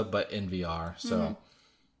concept, but in VR. So,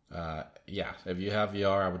 if you have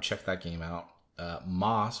VR, I would check that game out.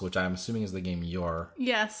 Moss, which I'm assuming is the game you're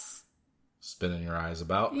spinning your eyes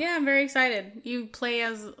about. Yeah, I'm very excited. You play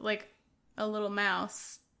as like a little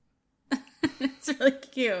mouse. It's really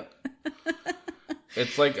cute.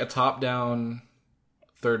 It's like a top-down,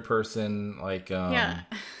 third-person, like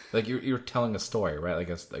you're telling a story, right? Like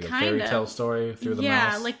a fairy tale story through the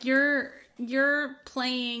mouse. Yeah, like you're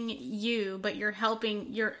playing you, but you're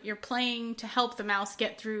playing to help the mouse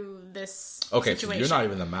get through this situation. So you're not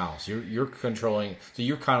even the mouse. You're controlling. So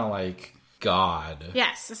you're kind of like God.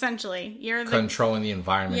 Yes, essentially. You're controlling the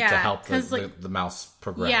environment to help the mouse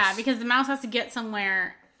progress. Yeah, because the mouse has to get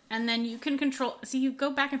somewhere And then you can control... So you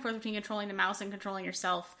go back and forth between controlling the mouse and controlling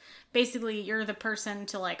yourself. Basically, you're the person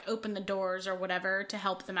to, like, open the doors or whatever to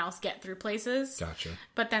help the mouse get through places. Gotcha.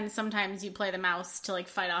 But then sometimes you play the mouse to, like,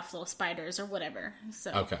 fight off little spiders or whatever.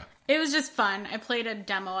 So Okay. It was just fun. I played a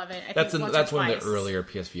demo of it. That's one of the earlier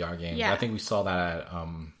PSVR games. Yeah. I think we saw that at,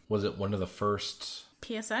 was it one of the first...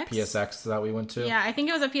 PSX that we went to? Yeah, I think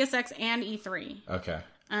it was at PSX and E3. Okay.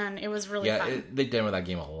 And it was really fun. They demoed that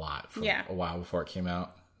game a lot for a while before it came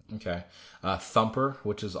out. Okay. Thumper,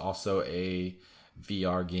 which is also a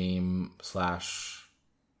VR game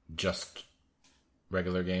 / just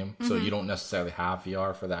regular game. So you don't necessarily have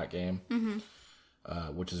VR for that game,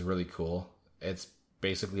 which is really cool. It's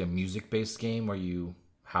basically a music-based game where you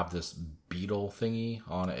have this beetle thingy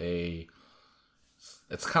on a...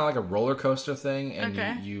 It's kind of like a roller coaster thing,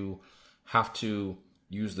 and you have to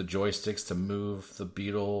use the joysticks to move the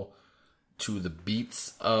beetle to the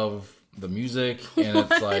beats of the music, and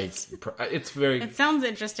it's like It sounds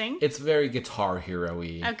interesting. It's very Guitar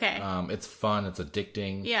Hero-y. Okay. It's fun. It's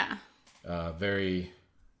addicting. Yeah. Very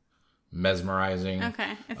mesmerizing.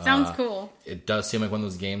 Okay. It sounds cool. It does seem like one of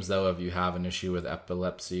those games, though, if you have an issue with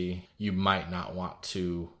epilepsy, you might not want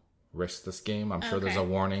to risk this game. I'm sure there's a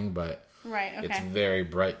warning, but right. Okay. It's very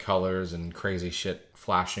bright colors and crazy shit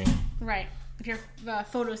flashing. Right. If you're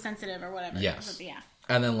photosensitive or whatever. Yes. Yeah.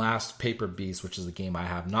 And then last, Paper Beast, which is a game I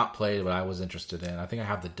have not played, but I was interested in. I think I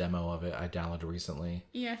have the demo of it I downloaded recently.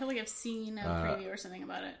 Yeah, I feel like I've seen a preview or something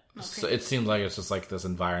about it. So it seems like it's just like this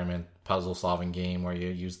environment puzzle-solving game where you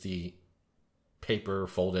use the paper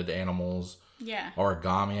folded animals. Yeah.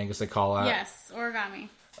 Origami, I guess they call that. Yes, origami.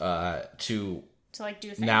 To like do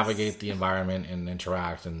things. Navigate the environment and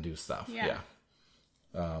interact and do stuff. Yeah.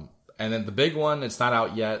 And then the big one, it's not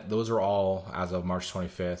out yet. Those are all as of March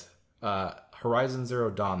 25th. Horizon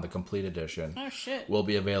Zero Dawn, the complete edition, will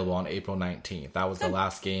be available on April 19th. That was the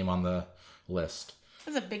last game on the list.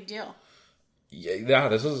 That's a big deal. Yeah,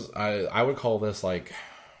 this is, I would call this like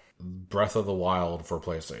Breath of the Wild for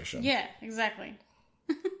PlayStation. Yeah, exactly.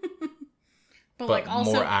 but like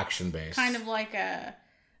also more action-based. Kind of like a,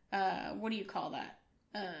 what do you call that?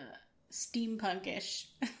 Steampunk-ish.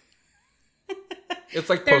 It's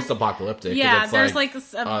like post-apocalyptic. Yeah, there's like a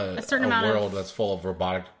certain amount of... world that's full of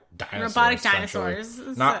robotic dinosaurs.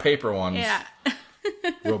 Not paper ones. Yeah.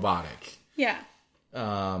 Robotic. Yeah.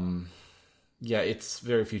 Yeah, it's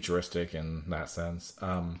very futuristic in that sense.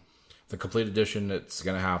 The complete edition, it's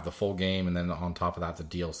going to have the full game, and then on top of that, the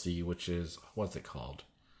DLC, which is... What's it called?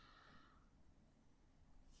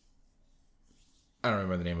 I don't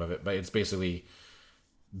remember the name of it, but it's basically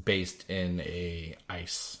based in a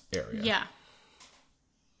ice area. Yeah.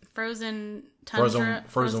 Frozen Tundra.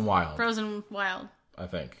 Frozen Wild. Frozen Wild. I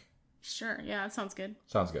think. Sure. Yeah, that sounds good.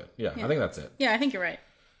 Sounds good. Yeah, I think that's it. Yeah, I think you're right.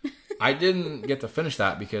 I didn't get to finish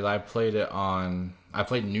that because I played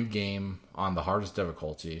New Game on the hardest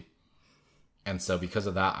difficulty. And so because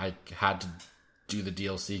of that, I had to do the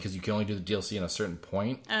DLC because you can only do the DLC in a certain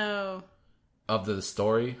point of the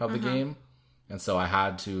story of the game. And so I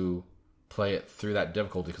had to play it through that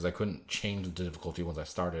difficulty because I couldn't change the difficulty once I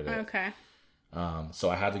started it. Okay. So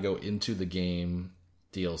I had to go into the game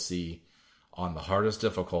DLC on the hardest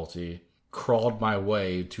difficulty, crawled my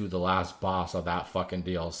way to the last boss of that fucking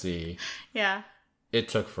DLC. Yeah. It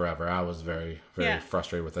took forever. I was very, very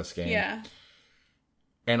frustrated with this game. Yeah.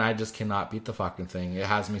 And I just cannot beat the fucking thing. It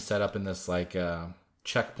has me set up in this like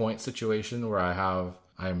checkpoint situation where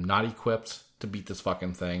I'm not equipped to beat this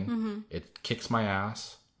fucking thing. Mm-hmm. It kicks my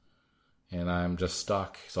ass. And I'm just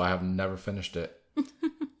stuck. So I have never finished it.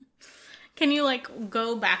 Can you, like,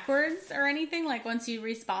 go backwards or anything? Like, once you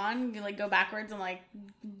respawn, you, like, go backwards and, like,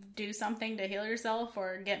 do something to heal yourself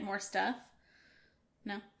or get more stuff?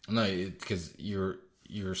 No? No, because you're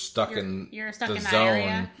stuck in you're stuck the in that zone.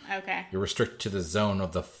 Area? Okay. You're restricted to the zone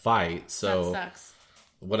of the fight. So that sucks.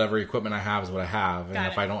 Whatever equipment I have is what I have. And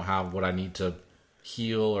if I don't have what I need to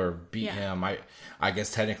heal or beat him, I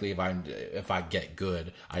guess technically if I get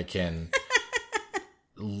good, I can...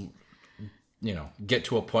 get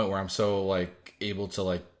to a point where I'm so like able to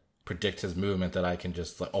like predict his movement that I can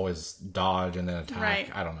just like always dodge and then attack. Right.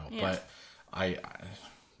 I don't know, but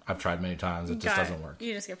I've tried many times. It just doesn't work.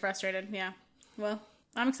 You just get frustrated. Yeah. Well,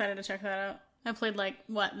 I'm excited to check that out. I played like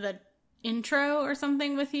the intro or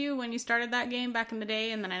something with you when you started that game back in the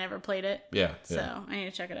day, and then I never played it. Yeah. So I need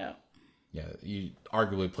to check it out. Yeah, you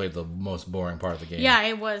arguably played the most boring part of the game. Yeah,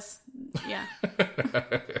 it was. Yeah.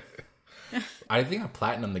 I think I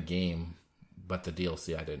platinumed the game. But the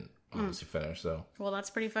DLC I didn't obviously finish, so... Well, that's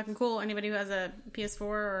pretty fucking cool. Anybody who has a PS4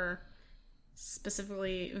 or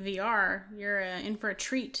specifically VR, you're in for a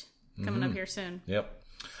treat coming up here soon. Yep.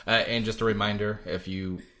 And just a reminder, if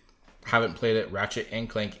you haven't played it, Ratchet and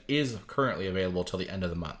Clank is currently available till the end of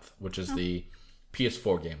the month, which is the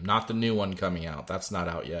PS4 game, not the new one coming out. That's not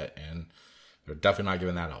out yet, and they're definitely not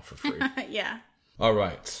giving that out for free. Yeah. All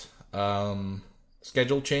right.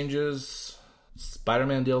 Schedule changes.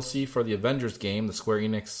 Spider-Man DLC for the Avengers game, the Square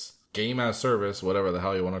Enix game as service, whatever the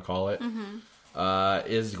hell you want to call it,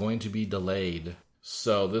 is going to be delayed.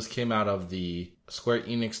 So this came out of the Square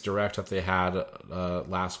Enix Direct that they had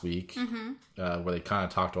last week, where they kind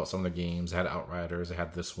of talked about some of the games. They had Outriders, they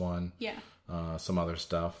had this one, some other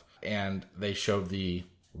stuff. And they showed the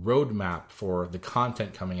roadmap for the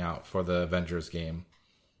content coming out for the Avengers game,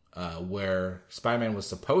 where Spider-Man was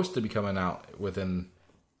supposed to be coming out within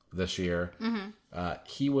this year.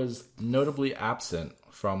 He was notably absent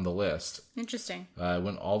from the list. Interesting. It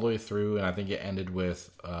went all the way through, and I think it ended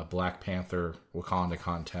with Black Panther Wakanda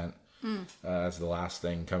content as the last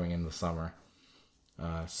thing coming in the summer.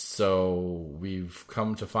 So we've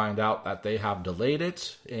come to find out that they have delayed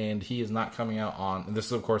it, and he is not coming out on... And this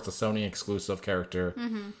is, of course, the Sony exclusive character.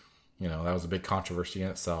 You know, that was a big controversy in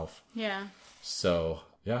itself. Yeah. So,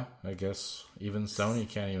 yeah, I guess even Sony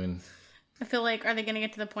can't even... I feel like, are they going to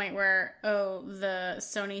get to the point where, the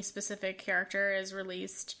Sony-specific character is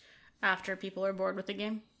released after people are bored with the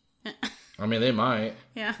game? I mean, they might.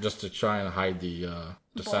 Yeah. Just to try and hide the Bullshit.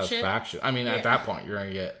 dissatisfaction. I mean, at that point, you're going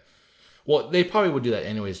to get... Well, they probably would do that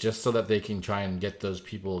anyways, just so that they can try and get those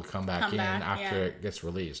people to come back after it gets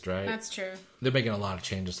released, right? That's true. They're making a lot of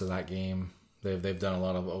changes to that game. They've done a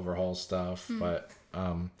lot of overhaul stuff, but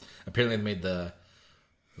apparently they made the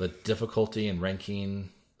difficulty and ranking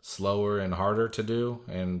slower and harder to do,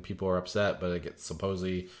 and people are upset, but it gets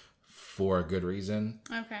supposedly for a good reason.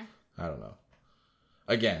 Okay. I don't know.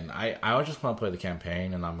 Again, I just want to play the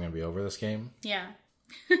campaign, and I'm going to be over this game. Yeah.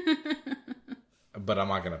 But I'm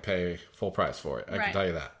not going to pay full price for it. I can tell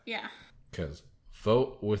you that. Yeah. Because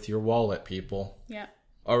vote with your wallet, people. Yeah.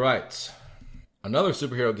 All right. Another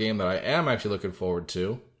superhero game that I am actually looking forward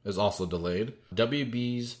to is also delayed.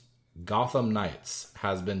 WB's Gotham Knights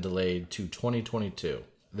has been delayed to 2022.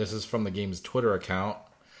 This is from the game's Twitter account.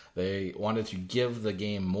 They wanted to give the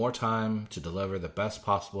game more time to deliver the best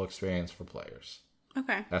possible experience for players.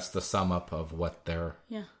 Okay. That's the sum up of what their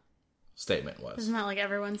statement was. Isn't that like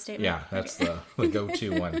everyone's statement? Yeah, that's the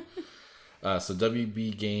go-to one. So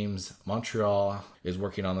WB Games Montreal is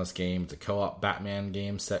working on this game. It's a co-op Batman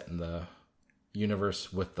game set in the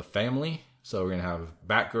universe with the family. So we're going to have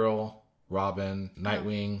Batgirl, Robin,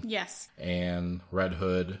 Nightwing, yes, and Red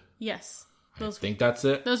Hood. Yes. I think that's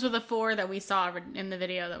it. Those were the 4 that we saw in the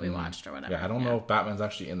video that we watched or whatever. Yeah, I don't know if Batman's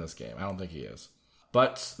actually in this game. I don't think he is.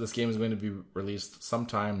 But this game is going to be released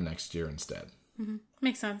sometime next year instead. Mm-hmm.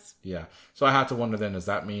 Makes sense. Yeah. So I have to wonder then, does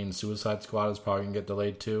that mean Suicide Squad is probably going to get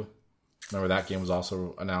delayed too? Remember that game was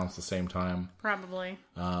also announced the same time. Probably.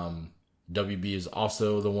 WB is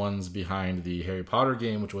also the ones behind the Harry Potter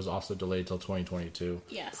game, which was also delayed till 2022.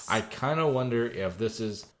 Yes. I kind of wonder if this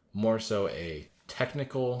is more so a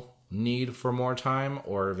technical need for more time,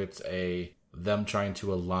 or if it's them trying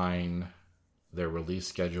to align their release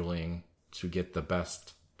scheduling to get the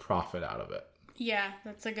best profit out of it. Yeah,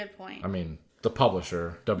 that's a good point. I mean, the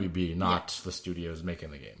publisher, WB, not the studios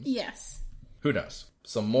making the games. Yes. Who knows?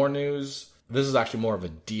 Some more news. This is actually more of a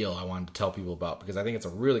deal I wanted to tell people about because I think it's a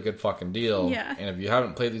really good fucking deal. Yeah. And if you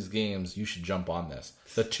haven't played these games, you should jump on this.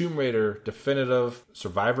 The Tomb Raider Definitive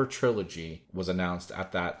Survivor Trilogy was announced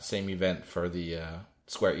at that same event for the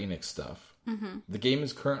Square Enix stuff. Mm-hmm. The game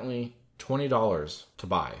is currently $20 to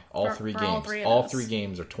buy. All three games. All 3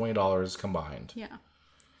 games are $20 combined. Yeah.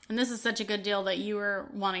 And this is such a good deal that you were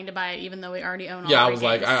wanting to buy it, even though we already own all 3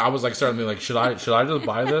 games. I was like starting to be like, should I just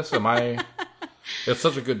buy this? Am I? It's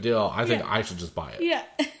such a good deal. I think I should just buy it. Yeah.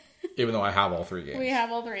 Even though I have all 3 games. We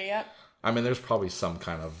have all 3. Yep. I mean, there's probably some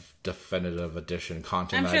kind of definitive edition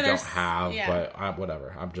content that I don't have, but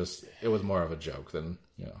whatever. It was more of a joke than,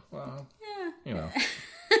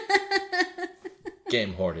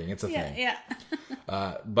 game hoarding. It's a thing. Yeah.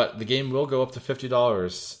 But the game will go up to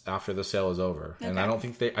 $50 after the sale is over. Okay. And I don't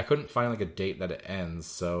think I couldn't find like a date that it ends.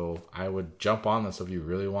 So I would jump on this if you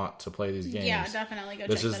really want to play these games. Yeah, definitely go check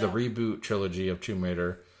This is the reboot trilogy of Tomb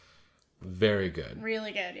Raider. Very good.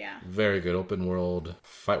 Really good, yeah. Very good. Open world.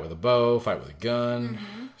 Fight with a bow, fight with a gun.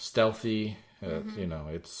 Mm-hmm. Stealthy.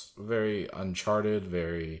 It's very Uncharted,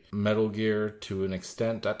 very Metal Gear to an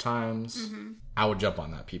extent at times. Mm-hmm. I would jump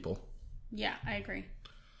on that, people. Yeah, I agree.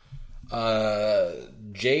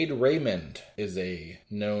 Jade Raymond is a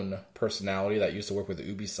known personality that used to work with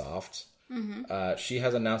Ubisoft. Mm-hmm. She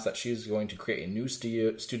has announced that she's going to create a new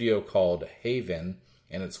studio called Haven,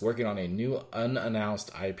 and it's working on a new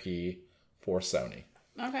unannounced IP for Sony.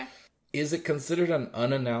 Okay. Is it considered an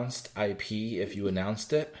unannounced IP if you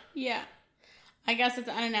announced it? Yeah. I guess it's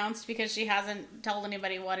unannounced because she hasn't told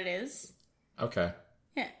anybody what it is. Okay.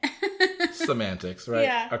 Yeah. Semantics, right?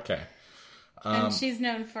 Yeah. Okay. And she's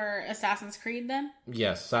known for Assassin's Creed then?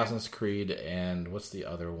 Yes, Assassin's Creed and what's the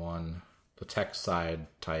other one? The tech side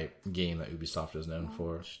type game that Ubisoft is known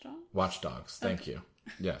for. Watch Dogs. Thank you.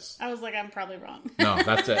 Yes. I was like, I'm probably wrong. No,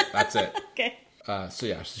 that's it. That's it. Okay. So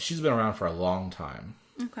yeah, she's been around for a long time.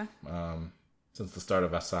 Okay. Since the start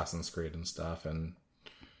of Assassin's Creed and stuff, and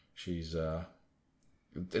she's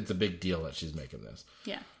it's a big deal that she's making this.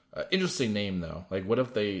 Yeah. Interesting name though. Like, what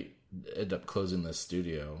if they end up closing this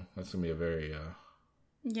studio? That's gonna be a very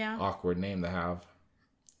awkward name to have.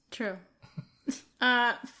 True.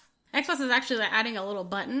 Xbox is actually adding a little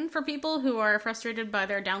button for people who are frustrated by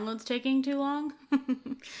their downloads taking too long.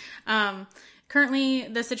 Currently,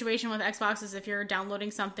 the situation with Xbox is if you're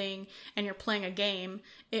downloading something and you're playing a game,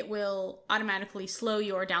 it will automatically slow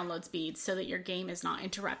your download speed so that your game is not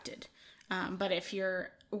interrupted. But if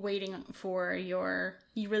you're waiting for you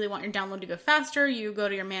really want your download to go faster, you go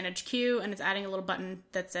to your manage queue and it's adding a little button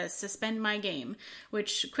that says suspend my game,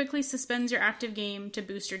 which quickly suspends your active game to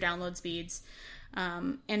boost your download speeds.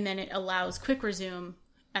 And then it allows quick resume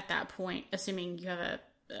at that point, assuming you have a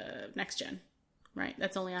next gen, right?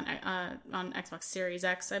 That's only on Xbox Series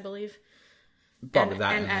X, I believe. Probably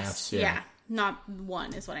that and S. Yeah, not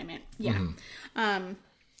one is what I meant. Yeah. Mm-hmm.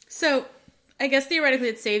 So I guess theoretically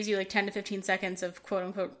it saves you like 10 to 15 seconds of quote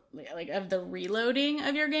unquote like of the reloading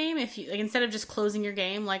of your game. If you like, instead of just closing your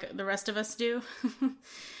game like the rest of us do,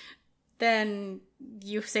 then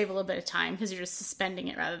you save a little bit of time because you're just suspending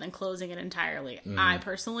it rather than closing it entirely. I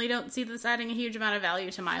personally don't see this adding a huge amount of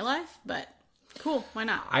value to my life, but cool, why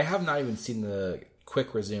not? I have not even seen the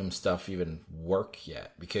quick resume stuff even work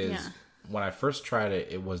yet because when I first tried it,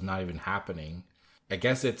 it was not even happening. I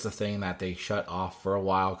guess it's a thing that they shut off for a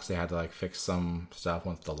while because they had to like fix some stuff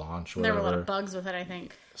once the launch. Or there were a lot of bugs with it, I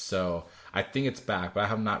think. So I think it's back, but I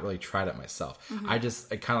have not really tried it myself. Mm-hmm. I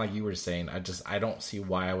kind of like you were saying, I don't see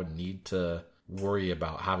why I would need to worry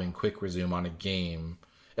about having quick resume on a game.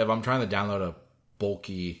 If I'm trying to download a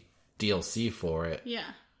bulky DLC for it,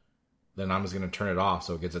 then I'm just going to turn it off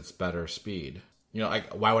so it gets its better speed. You know,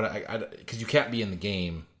 like why would I because you can't be in the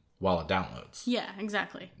game while it downloads. Yeah,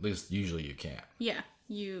 exactly. At least usually you can't. Yeah.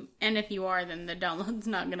 And if you are, then the download's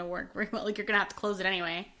not going to work very well. Like, you're going to have to close it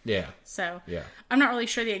anyway. Yeah. So, I'm not really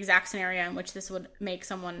sure the exact scenario in which this would make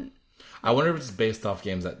someone... I wonder if it's based off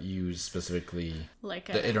games that use specifically like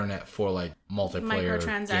the internet for, like, multiplayer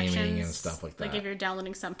gaming and stuff like that. Like, if you're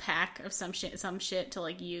downloading some pack of some shit to,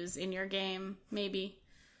 like, use in your game, maybe.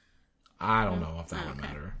 I don't know if that would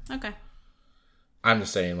matter. Okay. I'm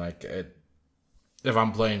just saying, like, if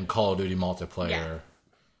I'm playing Call of Duty multiplayer...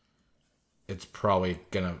 it's probably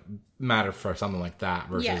going to matter for something like that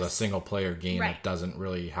versus a single-player game that doesn't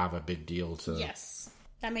really have a big deal to... Yes,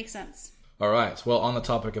 that makes sense. All right. Well, on the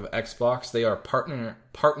topic of Xbox, they are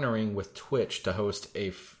partnering with Twitch to host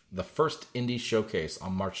the first indie showcase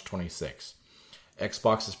on March 26th.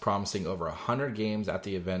 Xbox is promising over 100 games at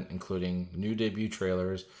the event, including new debut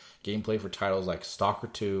trailers, gameplay for titles like Stalker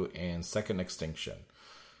 2 and Second Extinction.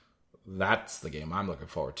 That's the game I'm looking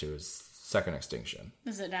forward to, is Second Extinction.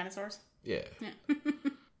 Is it dinosaurs? Yeah.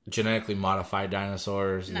 Genetically modified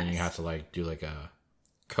dinosaurs, and then you have to like do like a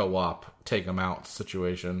co-op take them out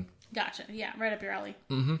situation. Gotcha. Yeah, right up your alley.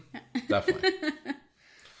 Mm-hmm. Definitely.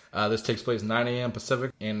 This takes place 9 a.m.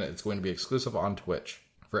 Pacific, and it's going to be exclusive on Twitch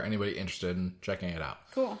for anybody interested in checking it out.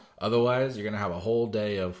 Cool. Otherwise, you're going to have a whole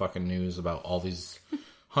day of fucking news about all these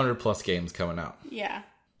 100+ games coming out. Yeah.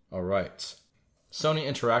 All right. Sony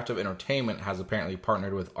Interactive Entertainment has apparently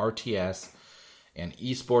partnered with RTS and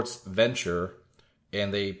esports venture,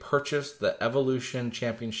 and they purchased the Evolution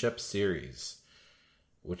Championship Series,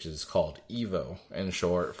 which is called EVO in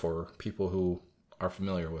short for people who are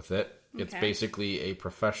familiar with it. Okay. It's basically a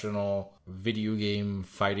professional video game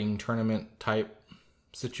fighting tournament type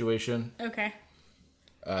situation. Okay.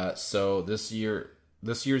 So this year's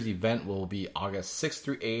event will be August 6th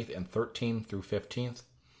through 8th and 13th through 15th,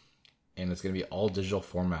 and it's going to be all digital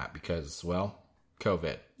format because, well,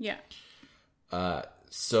 COVID. Yeah.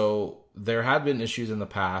 So there had been issues in the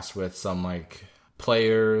past with some like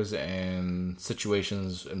players and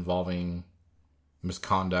situations involving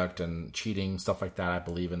misconduct and cheating, stuff like that, I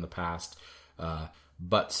believe, in the past.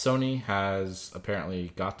 But Sony has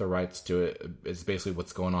apparently got the rights to it. It's basically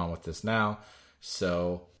what's going on with this now.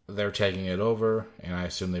 So they're taking it over, and I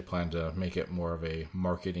assume they plan to make it more of a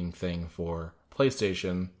marketing thing for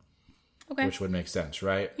PlayStation. Okay. Which would make sense,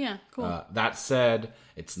 right? Yeah, cool. That said,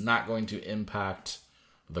 it's not going to impact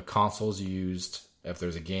the consoles used If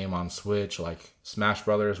there's a game on Switch, like Smash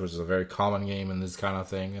Brothers, which is a very common game in this kind of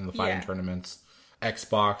thing, in the fighting tournaments.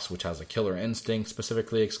 Xbox, which has a Killer Instinct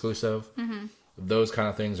specifically exclusive. Mm-hmm. Those kind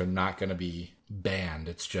of things are not going to be banned.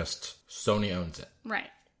 It's just Sony owns it. Right.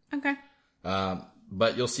 Okay.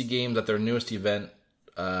 But you'll see games at their newest event,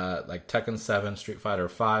 like Tekken 7, Street Fighter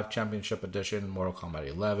 5 Championship Edition, Mortal Kombat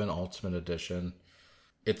 11 Ultimate Edition.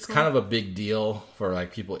 It's kind of a big deal for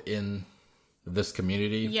like people in this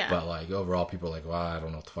community. Yeah. But like overall, people are like, well, I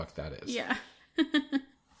don't know what the fuck that is. Yeah.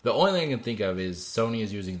 The only thing I can think of is Sony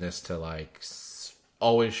is using this to like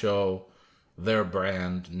always show their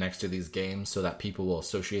brand next to these games so that people will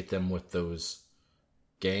associate them with those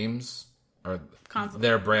games or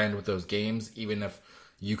their brand with those games, even if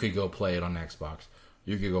you could go play it on Xbox,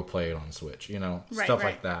 you could go play it on Switch, you know, stuff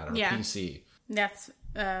like that, or PC. That's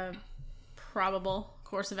a probable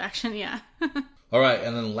course of action, yeah. All right,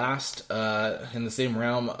 and then last, in the same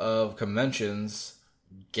realm of conventions,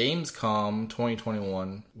 Gamescom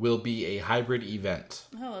 2021 will be a hybrid event.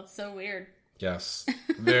 Oh, that's so weird. Yes,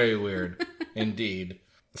 very weird indeed.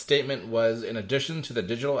 The statement was, in addition to the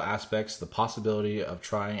digital aspects, the possibility of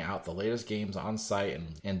trying out the latest games on site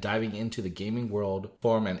and diving into the gaming world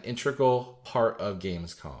form an integral part of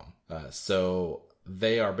Gamescom. So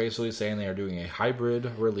they are basically saying they are doing a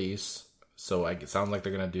hybrid release. So it sounds like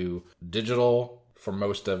they're going to do digital for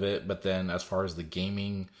most of it, but then as far as the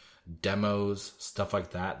gaming demos, stuff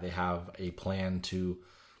like that, they have a plan to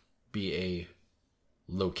be a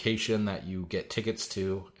location that you get tickets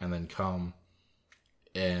to and then come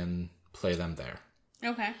and play them there.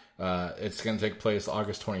 Okay. It's going to take place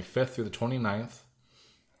August 25th through the 29th.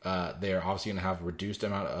 They are obviously going to have a reduced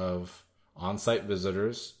amount of on-site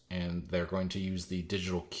visitors, and they're going to use the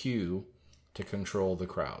digital queue to control the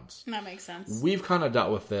crowds. That makes sense. We've kind of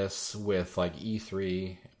dealt with this with like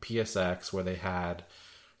E3, PSX, where they had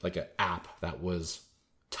like an app that was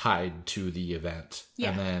tied to the event. Yeah.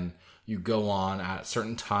 And then you go on at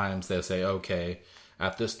certain times, they'll say, okay,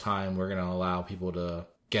 at this time, we're going to allow people to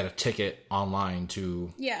get a ticket online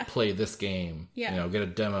to play this game. Yeah. You know, get a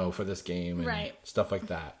demo for this game and stuff like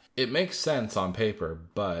that. It makes sense on paper,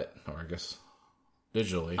 or I guess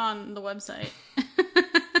digitally. On the website.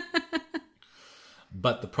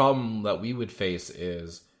 But the problem that we would face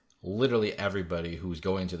is literally everybody who's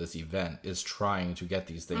going to this event is trying to get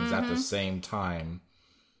these things at the same time.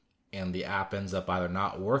 And the app ends up either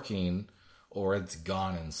not working or it's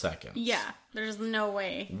gone in seconds. Yeah, there's no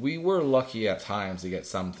way. We were lucky at times to get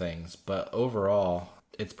some things, but overall,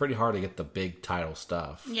 it's pretty hard to get the big title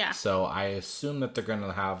stuff. Yeah. So I assume that they're going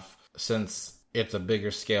to have, since it's a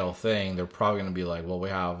bigger scale thing, they're probably going to be like, well, we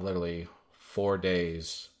have literally 4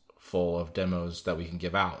 days full of demos that we can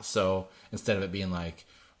give out. So instead of it being like,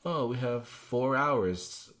 oh, we have 4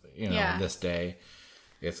 hours, this day,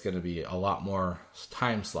 it's going to be a lot more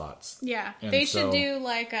time slots. Yeah. And they should do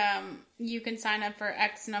like, you can sign up for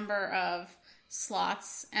X number of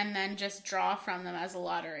slots and then just draw from them as a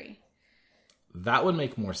lottery. That would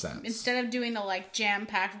make more sense. Instead of doing the like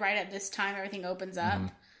jam-packed right at this time, everything opens up.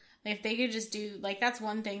 If they could just do, like, that's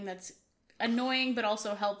one thing that's annoying but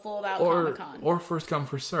also helpful about Comic-Con. Or first come,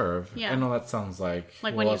 first serve. Yeah. I know that sounds like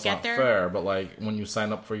when you get not there? Fair, but like when you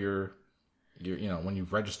sign up for your when you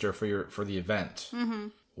register for the event,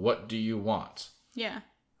 what do you want? Yeah.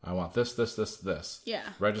 I want this, this, this, this. Yeah.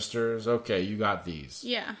 Registers, okay, you got these.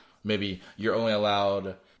 Yeah. Maybe you're only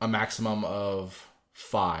allowed a maximum of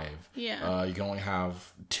 5. Yeah. You can only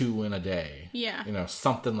have 2 in a day. Yeah.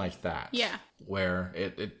 Something like that. Yeah. Where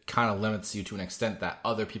it kind of limits you to an extent that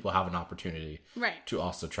other people have an opportunity to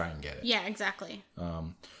also try and get it. Yeah, exactly.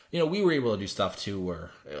 We were able to do stuff too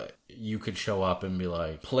where you could show up and be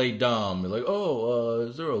like, play dumb. Be like, oh,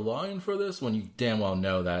 is there a line for this? When you damn well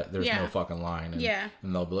know that there's no fucking line.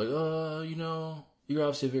 And they'll be like, you're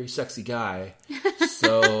obviously a very sexy guy.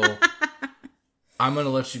 So I'm going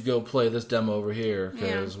to let you go play this demo over here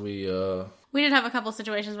because we did have a couple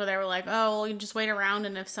situations where they were like, oh, well, you just wait around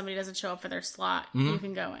and if somebody doesn't show up for their slot, you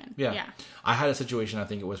can go in. Yeah. I had a situation, I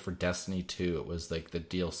think it was for Destiny 2. It was like the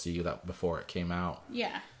DLC that before it came out.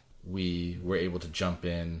 Yeah. We were able to jump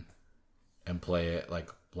in and play it like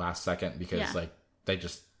last second because like they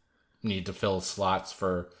just need to fill slots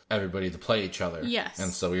for everybody to play each other. Yes.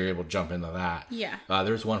 And so we were able to jump into that. Yeah.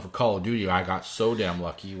 There's one for Call of Duty. I got so damn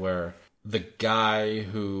lucky where the guy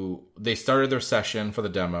who they started their session for the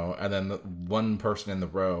demo and then the one person in the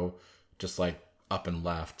row just like up and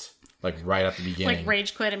left. like right at the beginning. Like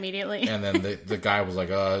rage quit immediately. And then the guy was like,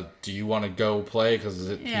 do you want to go play? Because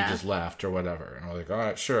he just left or whatever. And I was like, all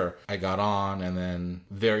right, sure. I got on, and then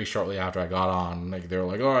very shortly after I got on, like they were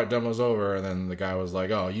like, all right, demo's over. And then the guy was like,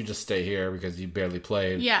 oh, you just stay here because you barely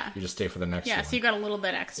played. Yeah. You just stay for the next one. Yeah, so you got a little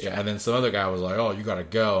bit extra. Yeah, and then some other guy was like, oh, you got to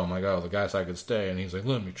go. I'm like, oh, the guy said I could stay. And he's like,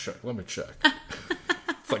 let me check.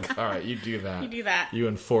 It's like, all right, you do that. You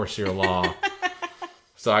enforce your law.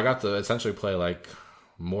 So I got to essentially play like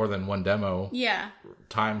more than one demo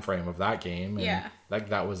time frame of that game. And like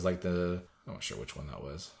that was like I'm not sure which one that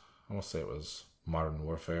was. I want to say it was Modern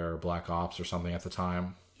Warfare or Black Ops or something at the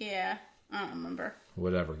time. Yeah, I don't remember.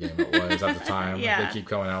 Whatever game it was at the time. They keep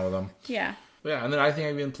coming out with them. Yeah. Yeah, and then I think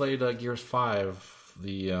I even played Gears 5,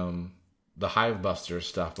 the Hive Buster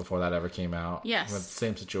stuff before that ever came out. Yes. With the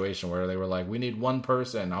same situation where they were like, we need one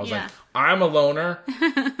person. I was like, I'm a loner.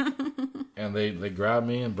 And they grabbed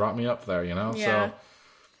me and brought me up there, you know? Yeah. So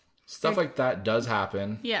stuff like that does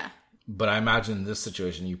happen. Yeah. But I imagine in this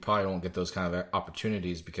situation, you probably won't get those kind of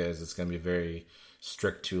opportunities because it's going to be very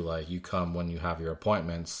strict to like you come when you have your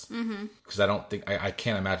appointments. Because I don't think I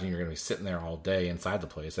can't imagine you're going to be sitting there all day inside the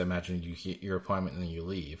place. I imagine you get your appointment and then you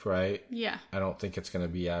leave, right? Yeah. I don't think it's going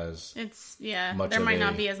to be as much there might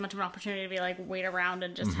not be as much of an opportunity to be like wait around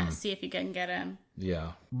and just see if you can get in.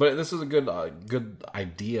 Yeah, but this is a good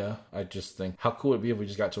idea. I just think how cool it'd be if we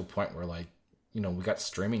just got to a point where like we got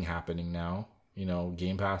streaming happening now.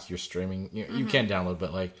 Game Pass, you're streaming. You can download,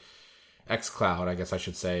 but like xCloud, I guess I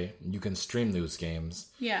should say, you can stream those games.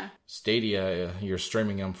 Yeah. Stadia, you're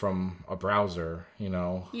streaming them from a browser.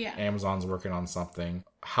 Yeah. Amazon's working on something.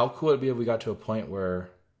 How cool would it be if we got to a point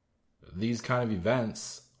where these kind of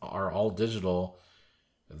events are all digital?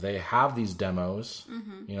 They have these demos.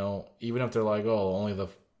 Even if they're like, oh, only the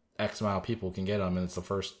X amount of people can get them, and it's the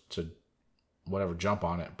first to whatever jump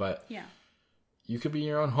on it, but you could be in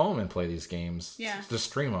your own home and play these games. Yeah. Just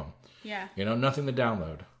stream them. Yeah. Nothing to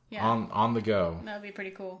download. Yeah. On the go. That would be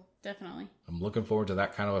pretty cool. Definitely. I'm looking forward to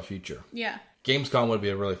that kind of a future. Yeah. Gamescom would be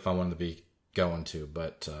a really fun one to be going to,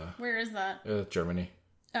 but... where is that? Germany.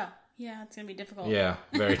 Oh, yeah, it's going to be difficult. Yeah,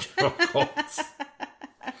 very difficult.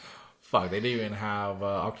 Fuck, they didn't even have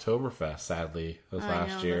Oktoberfest, sadly,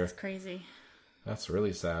 last year. That's crazy. That's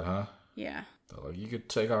really sad, huh? Yeah. They're like, you could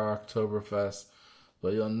take our Oktoberfest,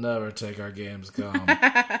 but you'll never take our Gamescom.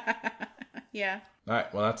 Yeah. All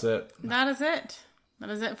right, well, that's it. That is it. That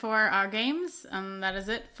is it for our games, and that is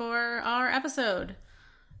it for our episode.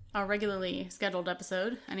 Our regularly scheduled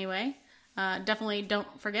episode, anyway. Definitely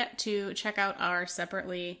don't forget to check out our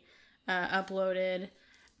separately uploaded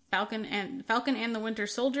Falcon and the Winter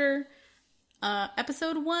Soldier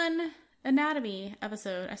episode 1 anatomy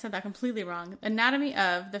episode. I said that completely wrong. Anatomy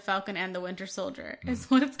of the Falcon and the Winter Soldier is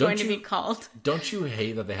what it's going to be called. Don't you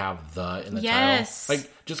hate that they have the in the yes. title?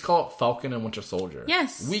 Like, just call it Falcon and Winter Soldier.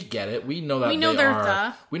 Yes. We get it. We know that we know they're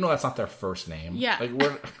the. We know that's not their first name. Yeah. Like,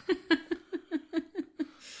 we're...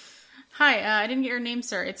 Hi, I didn't get your name,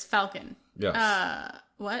 sir. It's Falcon. Yes.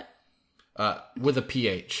 What? With a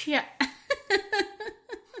PH. Yeah.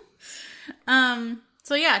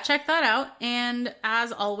 So yeah, check that out. And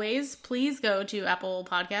as always, please go to Apple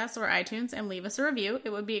Podcasts or iTunes and leave us a review. It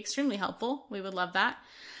would be extremely helpful. We would love that.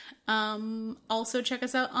 Also check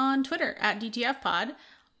us out on Twitter at DTFpod,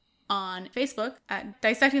 on Facebook at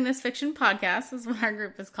Dissecting This Fiction Podcast is what our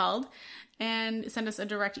group is called. And send us a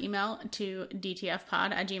direct email to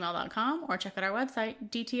dtfpod@gmail.com or check out our website,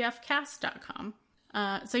 dtfcast.com.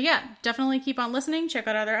 So yeah, definitely keep on listening. Check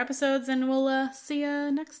out other episodes and we'll see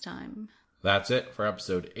you next time. That's it for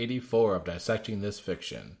episode 84 of Dissecting This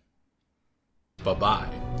Fiction. Bye-bye.